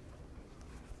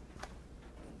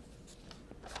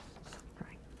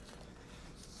 Right.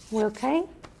 We okay?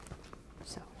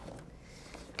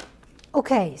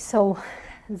 Okay, so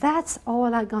that's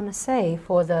all I'm going to say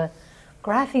for the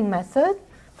graphing method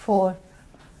for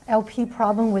LP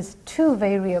problem with 2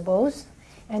 variables.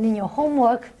 And in your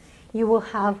homework, you will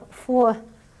have 4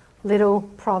 little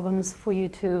problems for you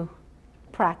to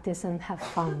practice and have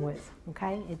fun with.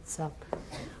 Okay, it's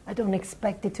I don't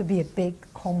expect it to be a big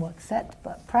homework set,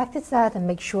 but practice that and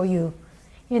make sure you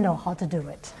know how to do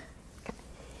it. Okay.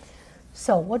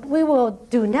 So what we will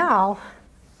do now,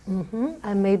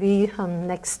 and maybe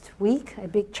next week, a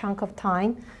big chunk of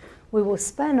time we will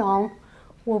spend on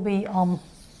will be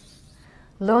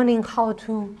learning how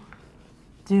to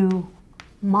do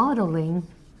modeling.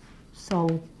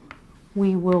 So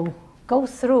we will go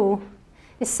through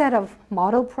a set of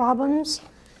model problems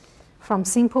from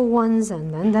simple ones,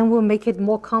 and then we'll make it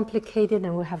more complicated,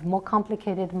 and we'll have more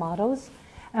complicated models,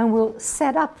 and we'll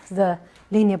set up the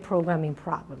linear programming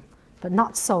problem, but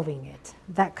not solving it.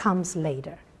 That comes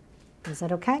later. Is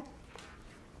that okay?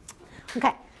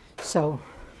 Okay, so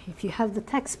if you have the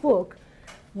textbook,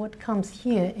 what comes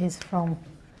here is from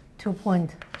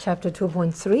chapter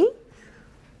 2.3.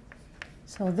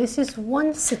 So this is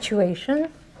one situation,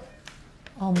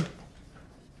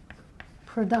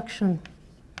 production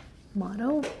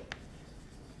model.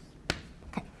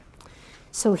 Okay,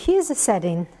 so here's a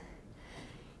setting.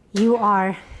 You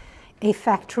are a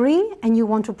factory and you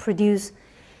want to produce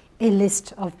a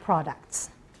list of products.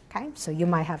 Okay, so you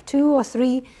might have 2 or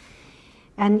 3,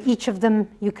 and each of them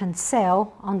you can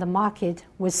sell on the market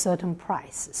with certain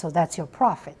price. So that's your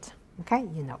profit. Okay,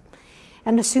 you know,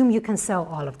 and assume you can sell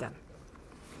all of them.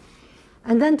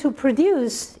 And then to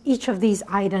produce each of these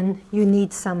items, you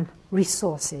need some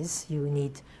resources. You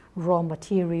need raw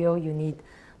material, you need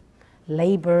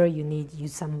labor, you need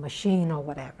use some machine or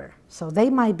whatever. So they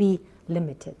might be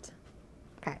limited.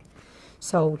 Okay,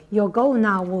 so your goal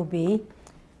now will be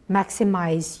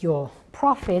maximize your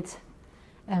profit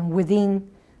and within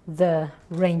the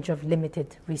range of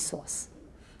limited resource.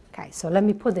 Okay, so let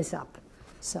me put this up.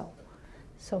 So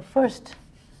first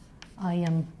I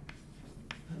am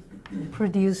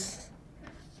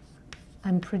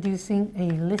I'm producing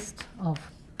a list of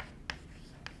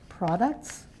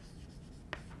products.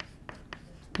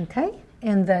 Okay,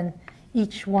 and then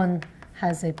each one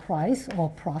has a price or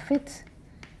profit,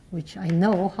 which I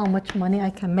know how much money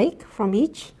I can make from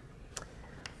each.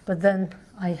 But then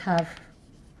I have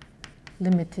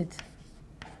limited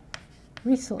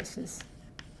resources.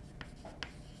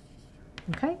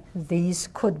 Okay, these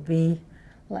could be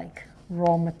like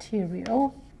raw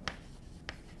material,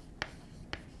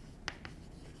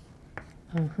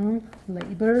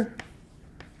 labor,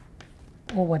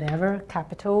 or whatever,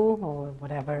 capital, or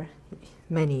whatever,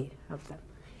 many of them.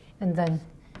 And then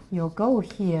your goal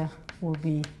here will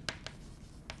be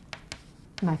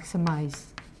maximize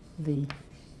the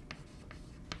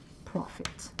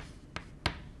profit.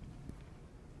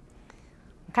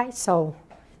 Okay, so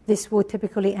this will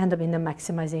typically end up in the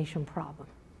maximization problem,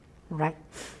 right?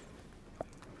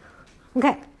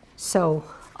 Okay, so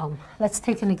let's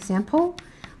take an example.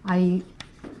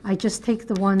 I just take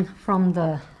the one from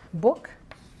the book,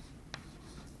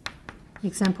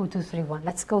 example 231.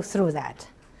 Let's go through that.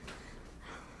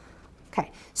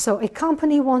 Okay, so a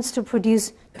company wants to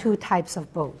produce 2 types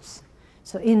of boats.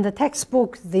 So in the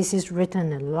textbook, this is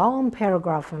written in a long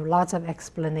paragraph and lots of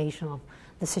explanation of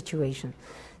the situation.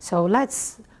 So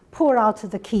let's pour out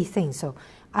the key things. So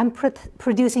I'm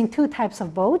producing 2 types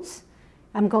of boats.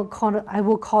 I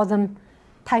will call them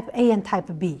type A and type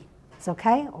B. It's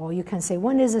okay? Or you can say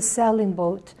one is a sailing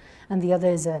boat and the other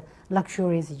is a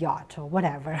luxurious yacht or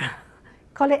whatever.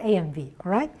 Call it A and B,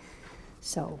 all right?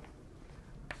 So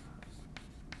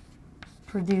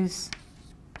produce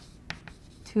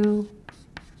 2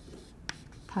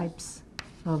 types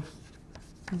of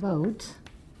boats.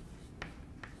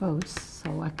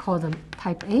 So I call them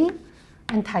type A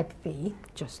and type B,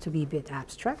 just to be a bit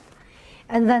abstract.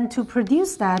 And then to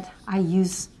produce that, I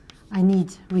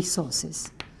need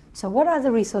resources. So what are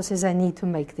the resources I need to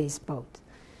make this boat?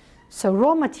 So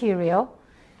raw material,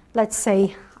 let's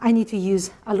say I need to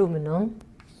use aluminum.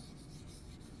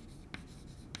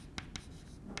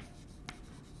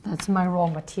 That's my raw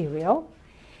material.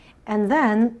 And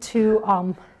then to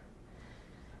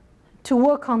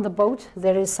work on the boat,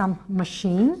 there is some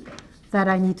machine that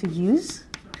I need to use.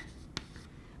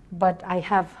 But I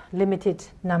have limited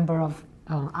number of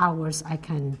hours I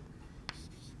can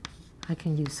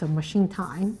use. So machine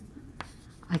time,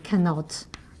 I cannot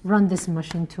run this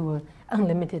machine to an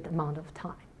unlimited amount of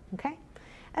time. Okay?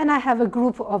 And I have a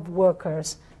group of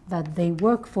workers that they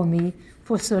work for me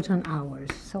for certain hours.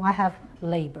 So I have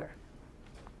labor.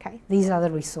 Okay, these are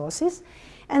the resources.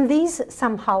 And these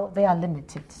somehow, they are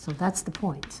limited. So that's the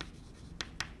point.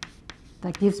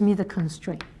 That gives me the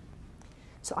constraint.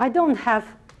 So I don't have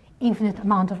infinite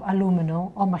amount of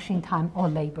aluminum or machine time or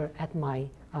labor at my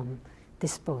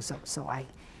disposal. So I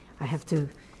have to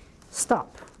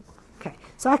stop. Okay,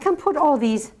 so I can put all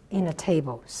these in a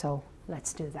table. So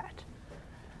let's do that.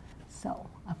 So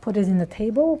I put it in the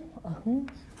table.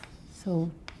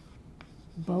 So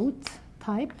boat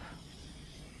type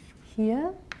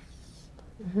here.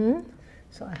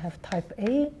 So I have type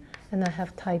A and I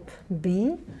have type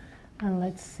B. And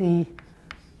let's see,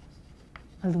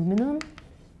 aluminum.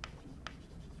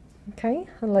 Okay,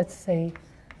 and let's say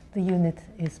the unit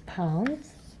is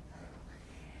pounds.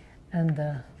 And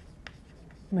the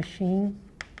machine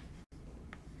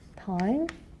time,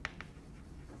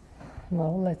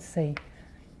 well, let's say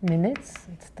minutes.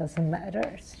 It doesn't matter,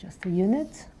 it's just a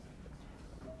unit.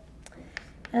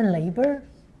 And labor.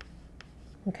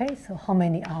 Okay, so how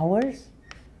many hours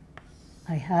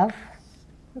I have.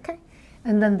 Okay,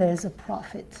 and then there's a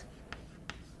profit.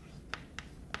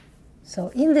 So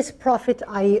in this profit,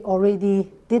 I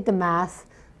already did the math,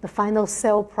 the final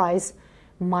sale price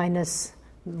minus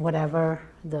whatever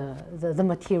the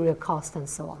material cost and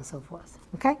so on and so forth.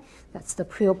 Okay, that's the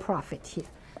pure profit here.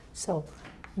 So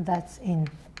that's in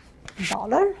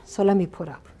dollar. So let me put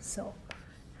up. So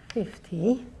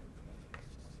 50,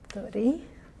 30,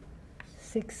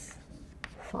 6,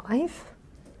 5,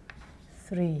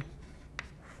 3,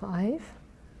 5,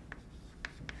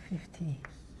 50,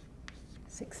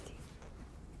 60.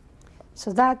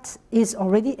 So that is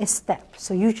already a step.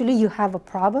 So usually you have a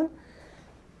problem.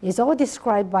 It's all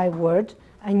described by word,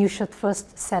 and you should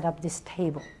first set up this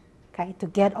table, okay, to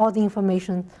get all the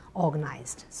information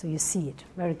organized so you see it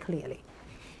very clearly.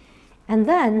 And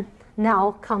then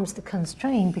now comes the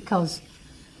constraint, because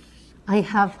I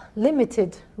have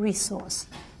limited resource.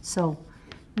 So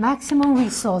maximum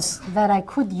resource that I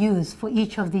could use for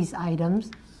each of these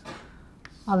items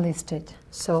are listed.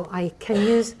 So I can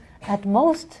use at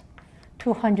most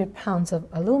 200 pounds of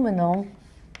aluminum,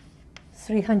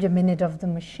 300 minutes of the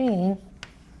machine,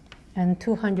 and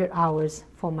 200 hours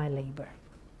for my labor.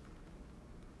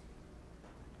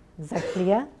 Is that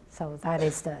clear? So that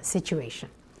is the situation.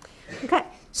 Okay,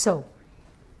 so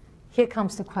here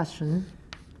comes the question.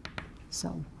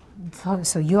 So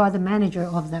you are the manager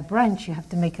of that branch, you have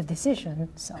to make a decision.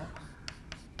 So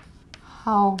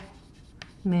how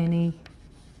many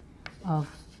of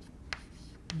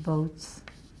boats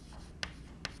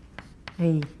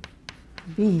A,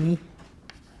 B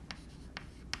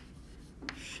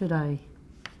should I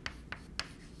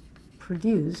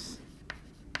produce?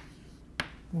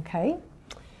 Okay,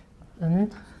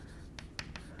 and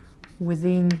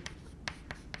within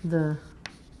the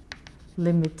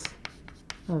limit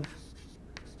of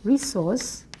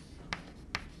resource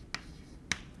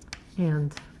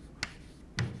and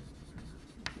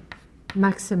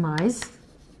maximize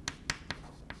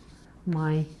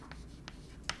my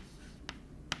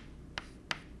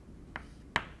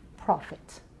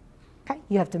profit. Okay,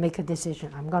 you have to make a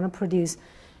decision. I'm going to produce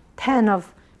 10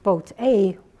 of boat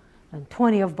A and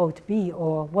 20 of boat B,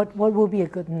 or what will be a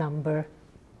good number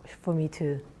for me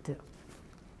to do?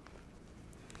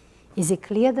 Is it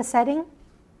clear, the setting?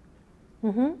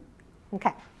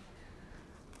 Okay.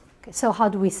 Okay, so how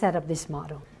do we set up this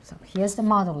model? So here's the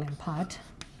modeling part.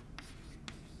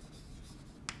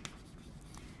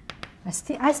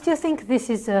 I still think this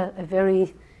is a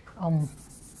very,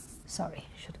 sorry,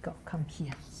 should come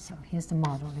here. So here's the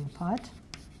modeling part.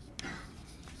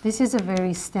 This is a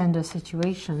very standard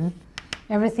situation.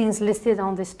 Everything's listed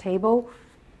on this table.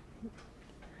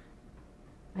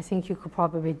 I think you could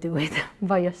probably do it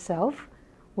by yourself.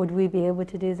 Would we be able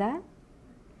to do that?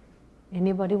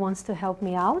 Anybody wants to help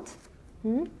me out?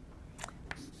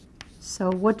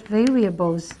 So what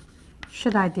variables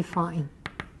should I define?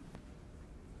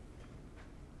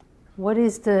 What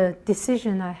is the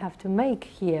decision I have to make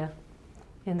here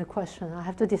in the question? I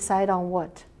have to decide on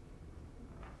what?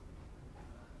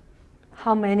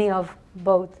 How many of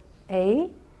both A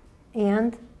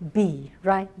and B,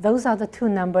 right? Those are the two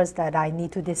numbers that I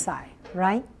need to decide,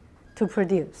 right? To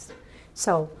produce.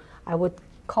 So I would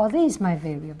call these my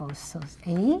variables. So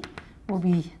A will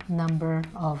be number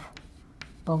of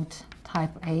boat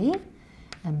type A,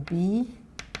 and B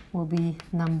will be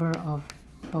number of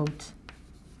boat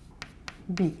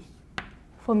B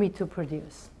for me to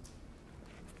produce.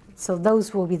 So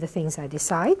those will be the things I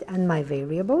decide, and my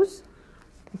variables.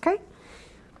 Okay?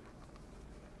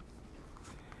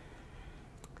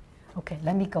 Okay. Okay,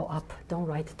 let me go up. Don't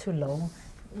write too low.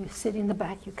 You sit in the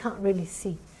back, you can't really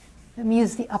see. Let me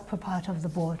use the upper part of the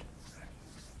board.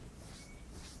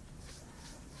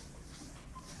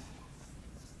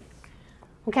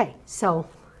 Okay, so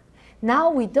now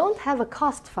we don't have a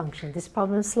cost function. This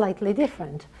problem is slightly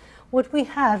different. What we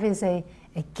have is a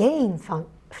gain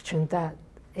function that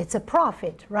it's a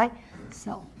profit, right?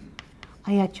 So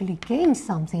I actually gain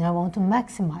something. I want to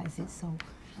maximize it. So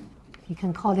you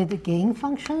can call it a gain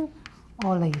function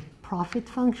or a profit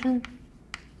function.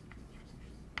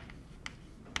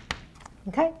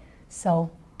 Okay, so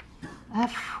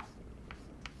f,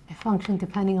 a function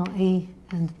depending on a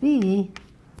and b,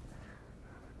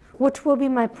 what will be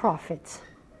my profit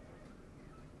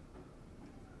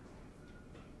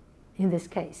in this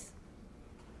case?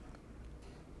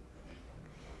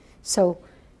 So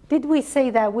did we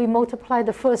say that we multiply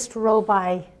the first row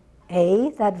by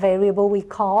a, that variable we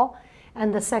call,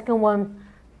 and the second one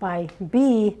by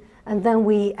b, and then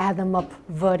we add them up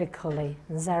vertically?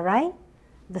 Is that right?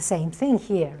 The same thing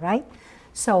here, right?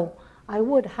 So I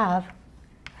would have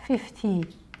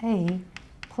 50a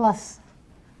plus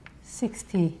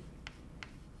 60b.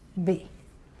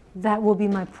 That will be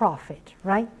my profit,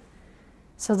 right?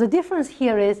 So the difference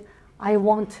here is I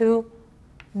want to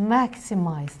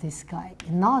maximize this guy,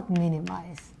 not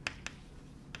minimize.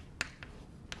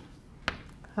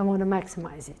 I want to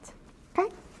maximize it, okay?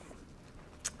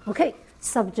 Okay,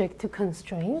 subject to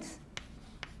constraints.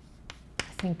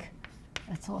 I think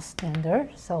that's all standard.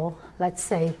 So let's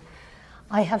say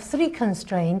I have 3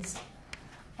 constraints.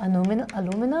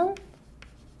 Aluminum,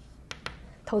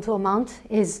 total amount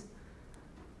is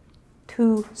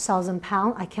 2,000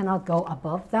 pounds. I cannot go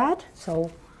above that.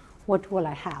 So what will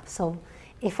I have? So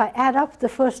if I add up the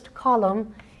first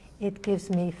column, it gives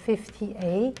me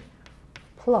 50A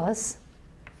plus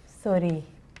 30B.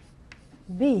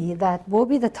 That will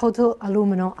be the total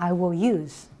aluminum I will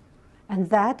use. And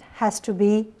that has to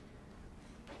be,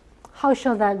 how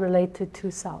shall that relate to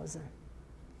 2,000?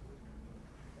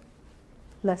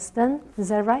 Less than, is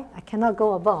that right? I cannot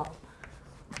go above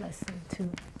less than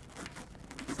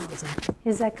 2,000.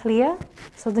 Is that clear?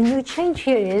 So the new change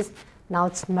here is, now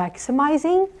it's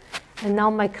maximizing, and now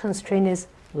my constraint is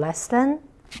less than,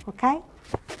 okay?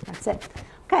 That's it.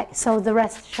 Okay, so the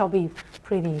rest shall be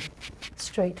pretty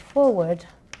straightforward.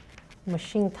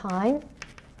 Machine time,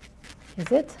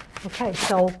 is it? Okay,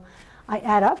 so I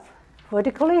add up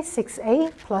vertically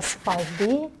 6A plus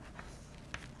 5B.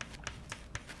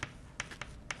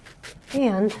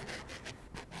 And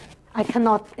I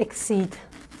cannot exceed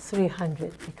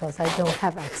 300 because I don't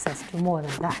have access to more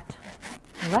than that.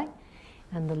 All right?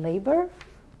 And the labor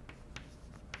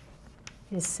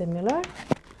is similar.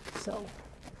 So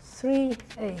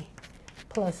 3A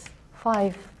plus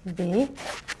 5B.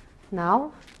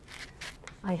 Now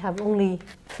I have only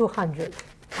 200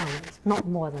 pounds, not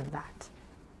more than that.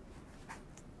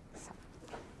 So,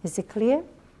 is it clear?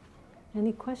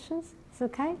 Any questions? It's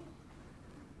okay?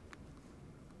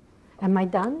 Am I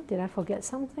done? Did I forget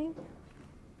something?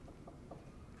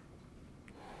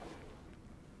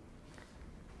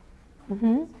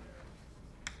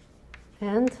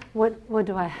 And what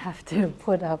do I have to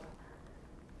put up?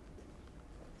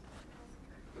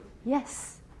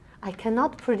 Yes, I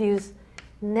cannot produce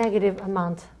negative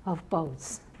amount of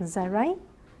boats. Is that right?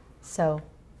 So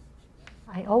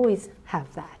I always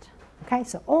have that. Okay,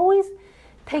 so always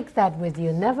take that with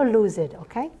you. Never lose it,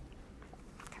 okay?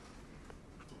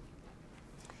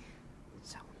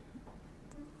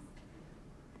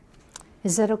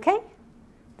 Is that okay,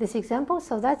 this example?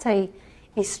 So that's a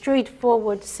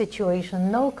straightforward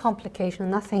situation, no complication,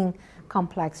 nothing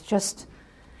complex, just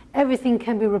everything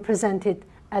can be represented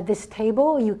at this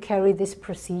table. You carry this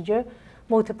procedure,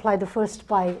 multiply the first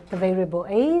by the variable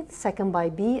A, second by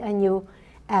B, and you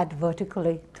add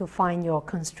vertically to find your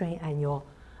constraint and your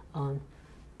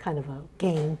kind of a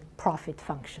gain profit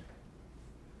function.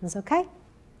 Is okay?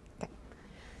 Okay.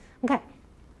 Okay.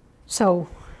 So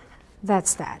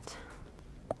that's that.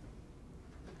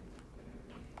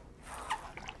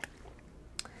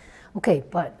 Okay,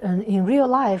 but in real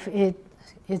life,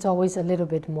 it's always a little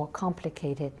bit more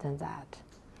complicated than that.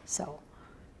 So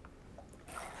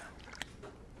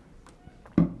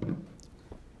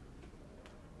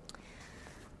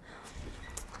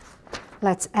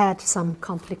let's add some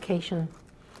complication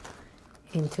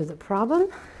into the problem.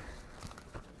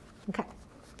 Okay,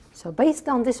 so based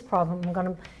on this problem, I'm going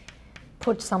to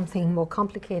put something more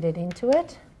complicated into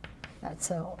it.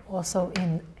 That's also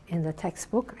in the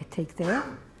textbook I take there.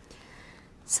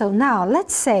 So now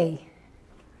let's say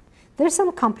there's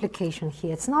some complication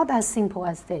here. It's not as simple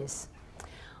as this.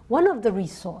 One of the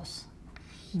resource,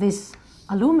 this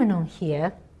aluminum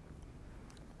here,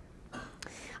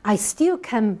 I still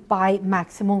can buy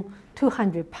maximum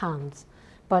 200 pounds,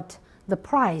 but the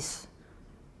price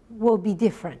will be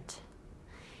different.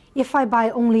 If I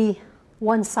buy only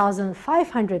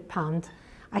 1,500 pounds,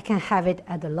 I can have it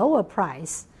at a lower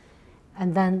price,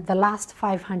 and then the last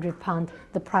 500 pounds,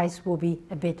 the price will be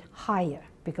a bit higher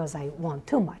because I want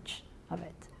too much of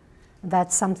it.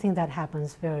 That's something that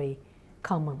happens very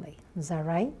commonly. Is that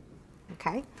right?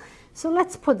 Okay. So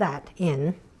let's put that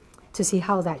in to see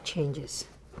how that changes.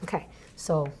 Okay.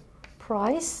 So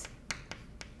price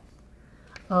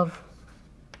of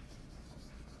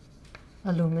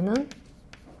aluminum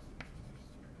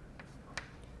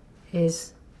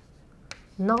is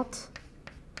not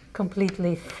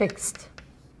completely fixed.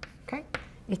 Okay?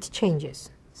 It changes.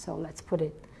 So let's put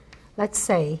it, let's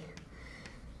say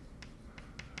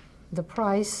the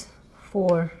price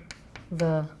for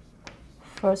the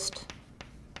first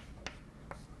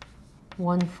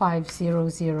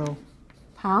 1,500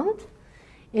 pound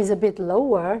is a bit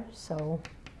lower, so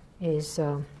is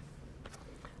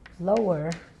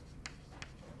lower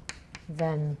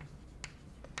than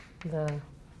the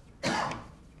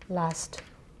last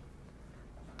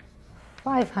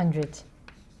 500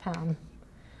 pound,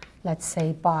 let's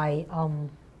say by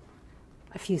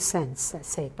a few cents, let's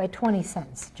say by 20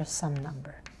 cents, just some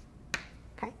number.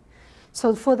 Okay,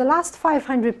 so for the last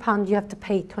 500 pound, you have to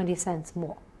pay 20 cents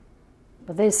more,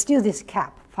 but there's still this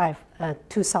cap,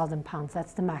 2,000 pounds.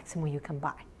 That's the maximum you can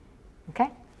buy. Okay,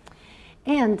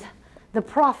 and the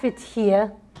profit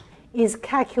here is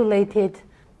calculated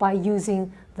by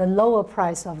using the lower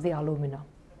price of the aluminum.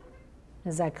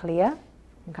 Is that clear?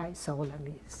 Okay, so let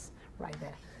me write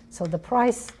there. So the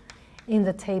price in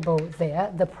the table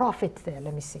there, the profit there,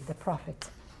 let me see, the profit.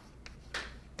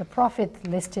 The profit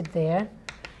listed there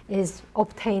is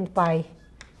obtained by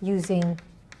using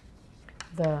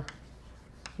the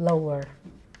lower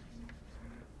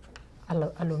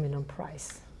aluminum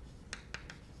price.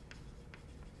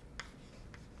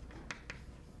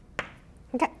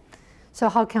 Okay, so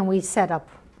how can we set up?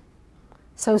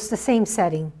 So it's the same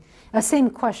setting, same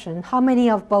question. How many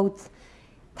of both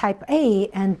type A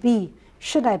and B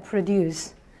should I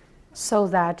produce so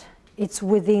that it's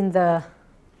within the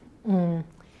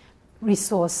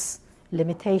resource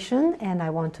limitation and I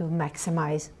want to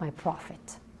maximize my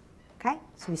profit? Okay,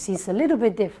 so you see it's a little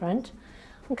bit different.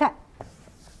 Okay,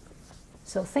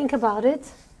 so think about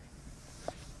it.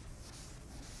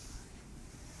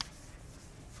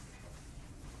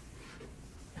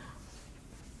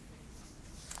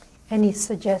 Any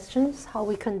suggestions how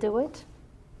we can do it?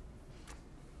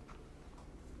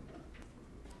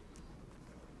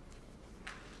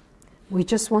 We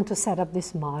just want to set up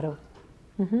this model.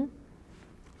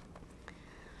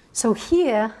 So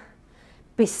here,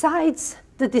 besides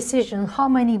the decision how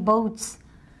many boats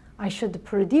I should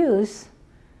produce,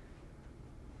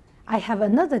 I have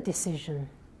another decision.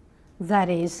 That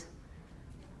is,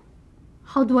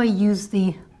 how do I use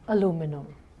the aluminum,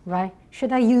 right?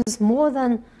 Should I use more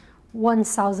than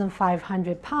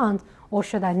 1,500 pounds, or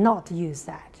should I not use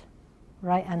that,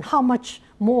 right? And how much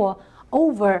more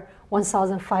over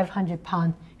 1,500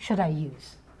 pounds should I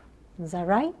use? Is that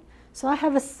right? So I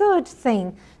have a third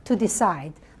thing to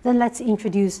decide. Then let's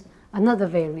introduce another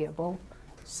variable.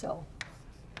 So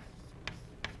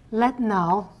let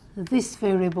now this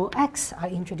variable x, I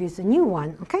introduce a new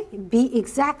one, okay? Be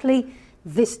exactly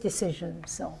this decision.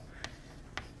 So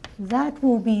that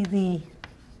will be the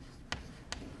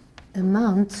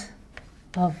amount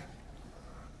of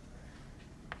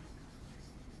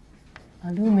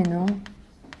aluminum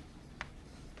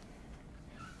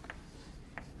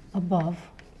above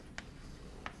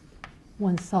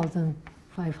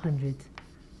 1,500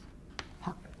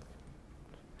 pounds.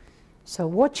 So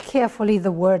watch carefully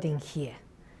the wording here.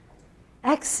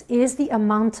 X is the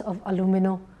amount of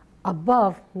aluminum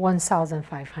above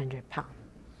 1,500 pounds.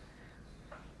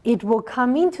 It will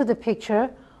come into the picture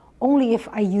only if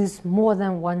I use more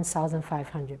than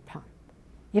 1,500 pounds.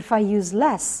 If I use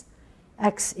less,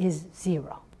 X is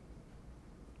 0.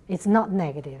 It's not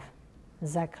negative.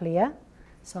 Is that clear?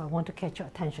 So I want to catch your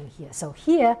attention here. So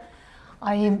here,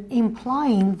 I am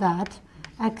implying that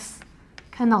X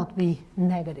cannot be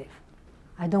negative.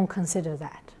 I don't consider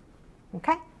that.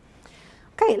 Okay?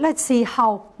 Okay, let's see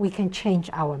how we can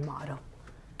change our model.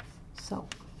 So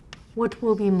what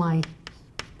will be my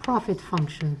profit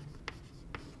function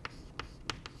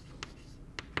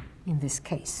in this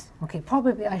case? Okay,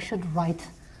 probably I should write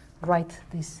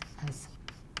this as,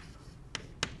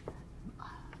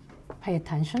 pay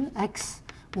attention, X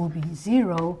will be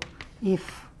 0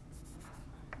 if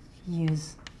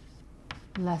use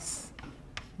less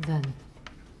than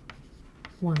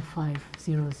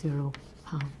 1500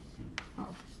 pound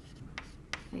of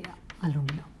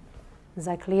aluminum. Is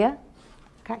that clear?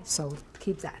 Okay, so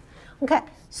keep that. Okay,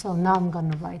 so now I'm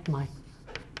going to write my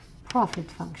profit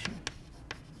function.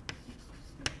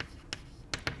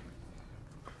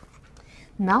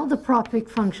 Now the profit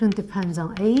function depends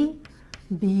on A,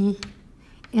 B,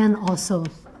 and also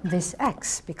this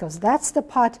X, because that's the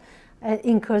part that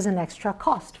incurs an extra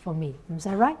cost for me. Is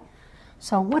that right?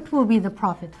 So what will be the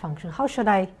profit function? How should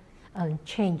I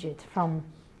change it from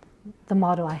the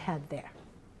model I had there?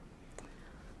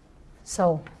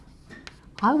 So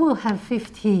I will have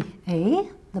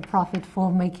 50A, the profit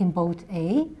for making boat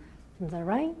A. Is that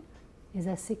right? Is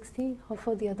that 60? Or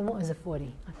for the other one? Is it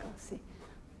 40? I can't see.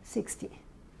 60.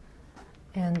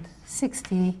 And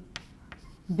 60B.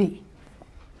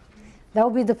 That will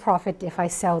be the profit if I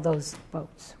sell those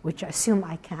boats, which I assume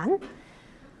I can.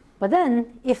 But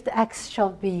then, if the X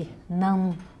shall be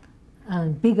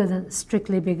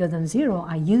strictly bigger than 0,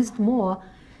 I used more,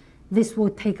 this will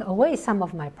take away some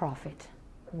of my profit.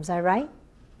 Is that right?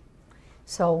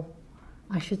 So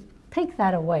I should take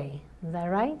that away. Is that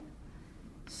right?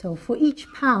 So for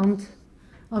each pound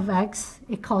of X,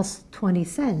 it costs 20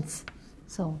 cents.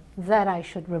 So that I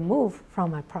should remove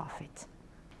from my profit.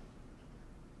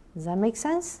 Does that make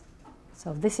sense?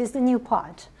 So this is the new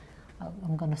part.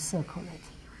 I'm going to circle it.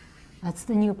 That's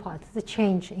the new part, the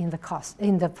change in the cost,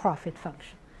 in the profit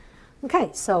function.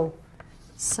 Okay, so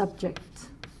subject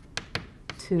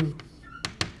to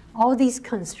all these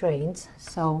constraints.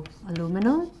 So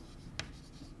aluminum.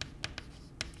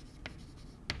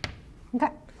 Okay,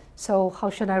 so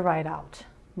how should I write out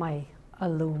my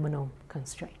aluminum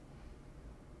constraint?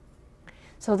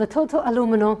 So the total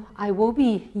aluminum I will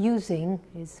be using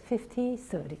is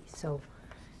 50/30. So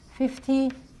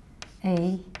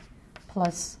 50A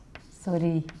plus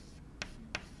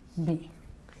 30B.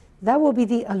 That will be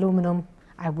the aluminum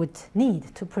I would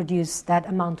need to produce that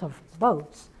amount of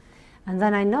boats. And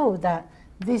then I know that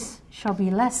this shall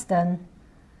be less than,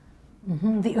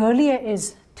 the earlier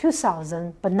is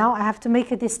 2,000, but now I have to make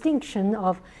a distinction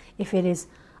of if it is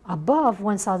above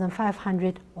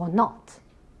 1,500 or not.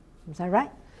 Is that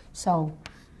right? So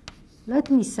let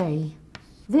me say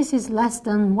this is less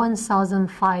than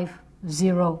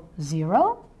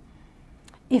 1,500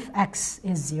 if X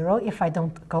is 0, if I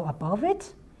don't go above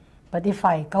it. But if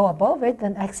I go above it,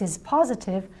 then X is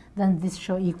positive, then this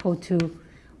shall equal to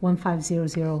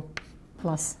 1500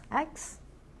 plus X.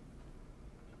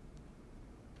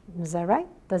 Is that right?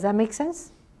 Does that make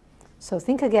sense? So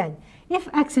think again. If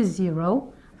X is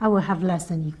 0, I will have less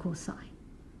than equal sign,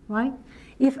 right?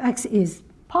 If X is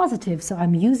positive, so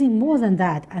I'm using more than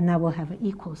that, and I will have an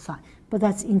equal sign. But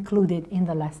that's included in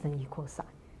the less than equal sign.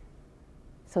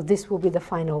 So this will be the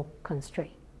final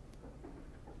constraint.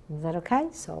 Is that okay?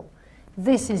 So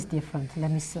this is different.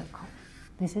 Let me circle.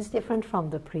 This is different from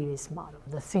the previous model,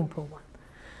 the simple one.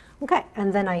 Okay,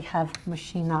 and then I have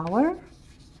machine hour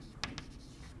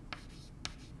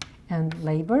and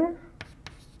labor.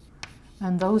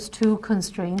 And those two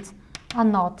constraints are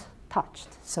not touched,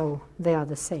 so they are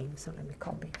the same. So let me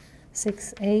copy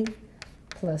 6A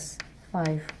plus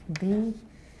 5B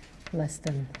less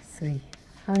than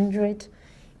 300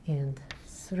 and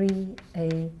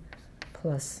 3A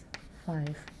plus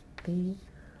 5B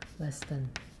less than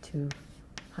 200.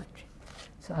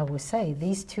 So I would say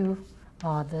these two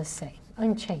are the same,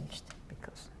 unchanged,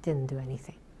 because it didn't do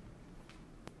anything.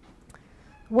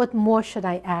 What more should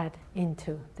I add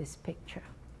into this picture?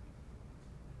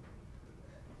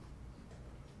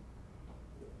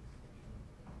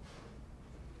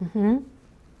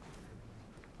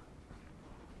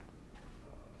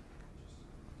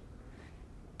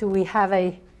 Do we have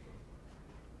a...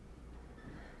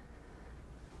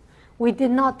 We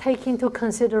did not take into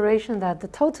consideration that the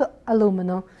total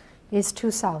aluminum is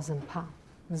 2,000 pounds.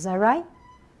 Is that right?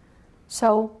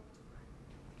 So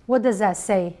what does that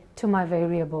say to my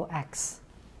variable X?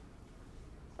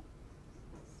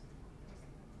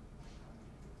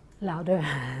 Louder.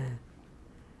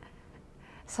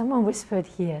 Someone whispered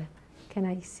here. Can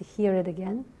I hear it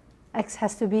again? X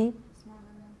has to be?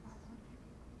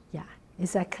 Yeah.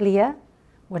 Is that clear?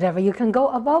 Whatever. You can go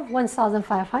above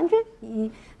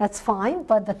 1,500. That's fine.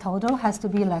 But the total has to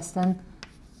be less than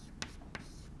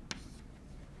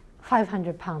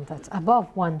 500 pounds. That's above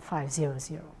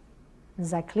 1,500.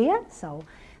 Is that clear? So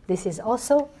this is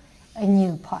also a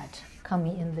new part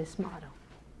coming in this model.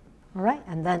 All right?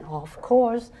 And then, of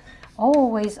course,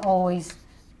 always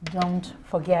don't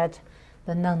forget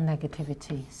the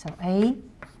non-negativity. So A,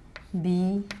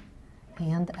 B,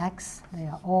 and X, they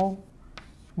are all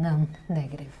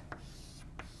non-negative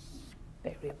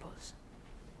variables.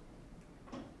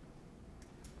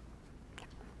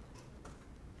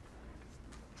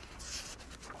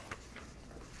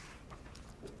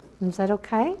 Is that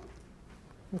okay?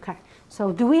 Okay.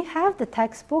 So do we have the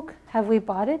textbook? Have we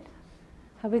bought it?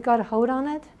 Have we got a hold on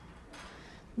it?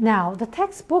 Now, the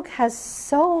textbook has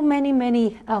so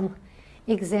many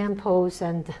examples,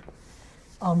 and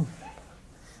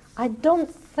I don't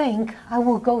think I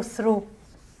will go through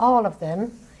all of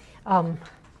them.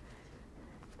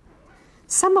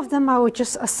 Some of them I will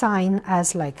just assign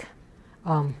as like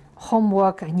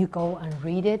homework, and you go and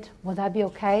read it. Would that be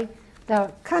okay?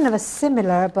 They're kind of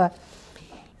similar, but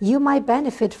you might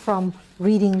benefit from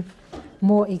reading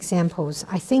more examples.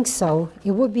 I think so.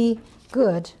 It would be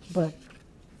good, but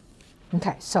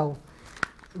okay. So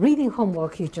reading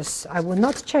homework, I will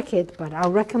not check it, but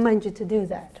I'll recommend you to do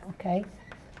that, okay?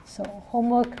 So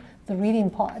homework, the reading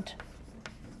part.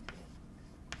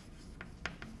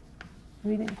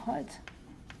 Reading part.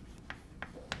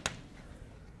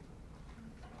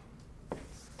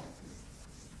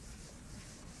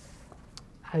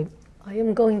 I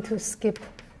am going to skip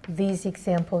these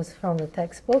examples from the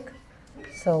textbook.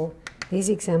 So these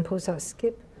examples are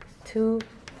skipped.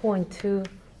 2.2.2,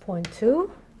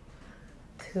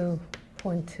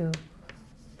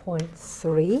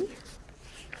 2.2.3.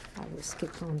 I will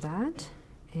skip on that.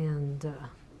 And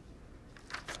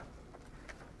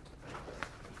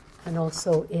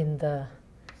also in the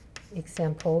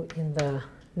example in the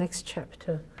next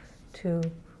chapter,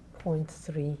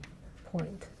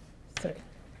 2.3.3.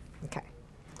 Okay.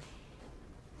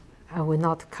 I will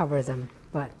not cover them,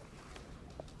 but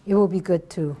it will be good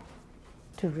to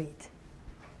read.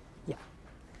 Yeah.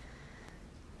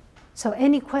 So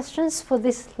any questions for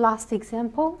this last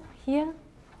example here?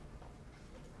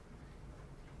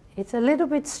 It's a little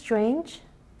bit strange.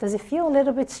 Does it feel a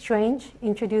little bit strange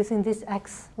introducing this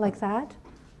x like that?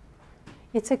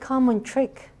 It's a common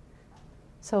trick.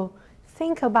 So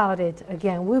think about it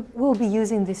again. We'll be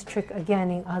using this trick again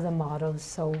in other models,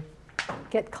 so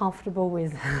get comfortable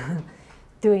with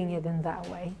doing it in that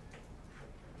way.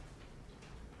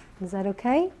 Is that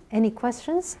okay? Any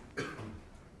questions?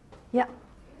 Yeah. Can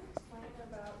you explain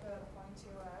about the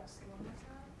 0.2x one more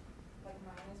time? Like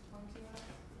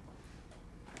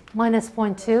minus 0.2x? Minus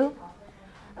 0.2?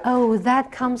 Oh,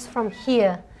 that comes from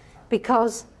here,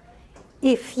 because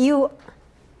if you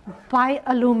buy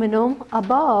aluminum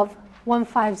above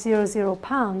 1,500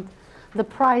 pound, the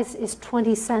price is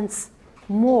 20 cents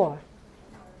more.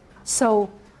 So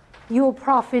your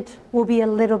profit will be a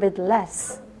little bit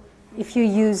less if you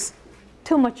use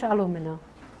too much aluminum.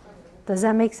 Does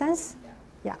that make sense?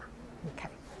 Yeah. Okay.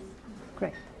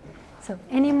 Great. So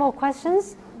any more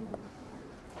questions?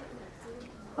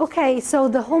 Okay, so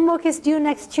the homework is due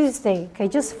next Tuesday. Okay,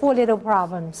 just 4 little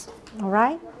problems. All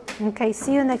right? Okay,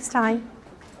 see you next time.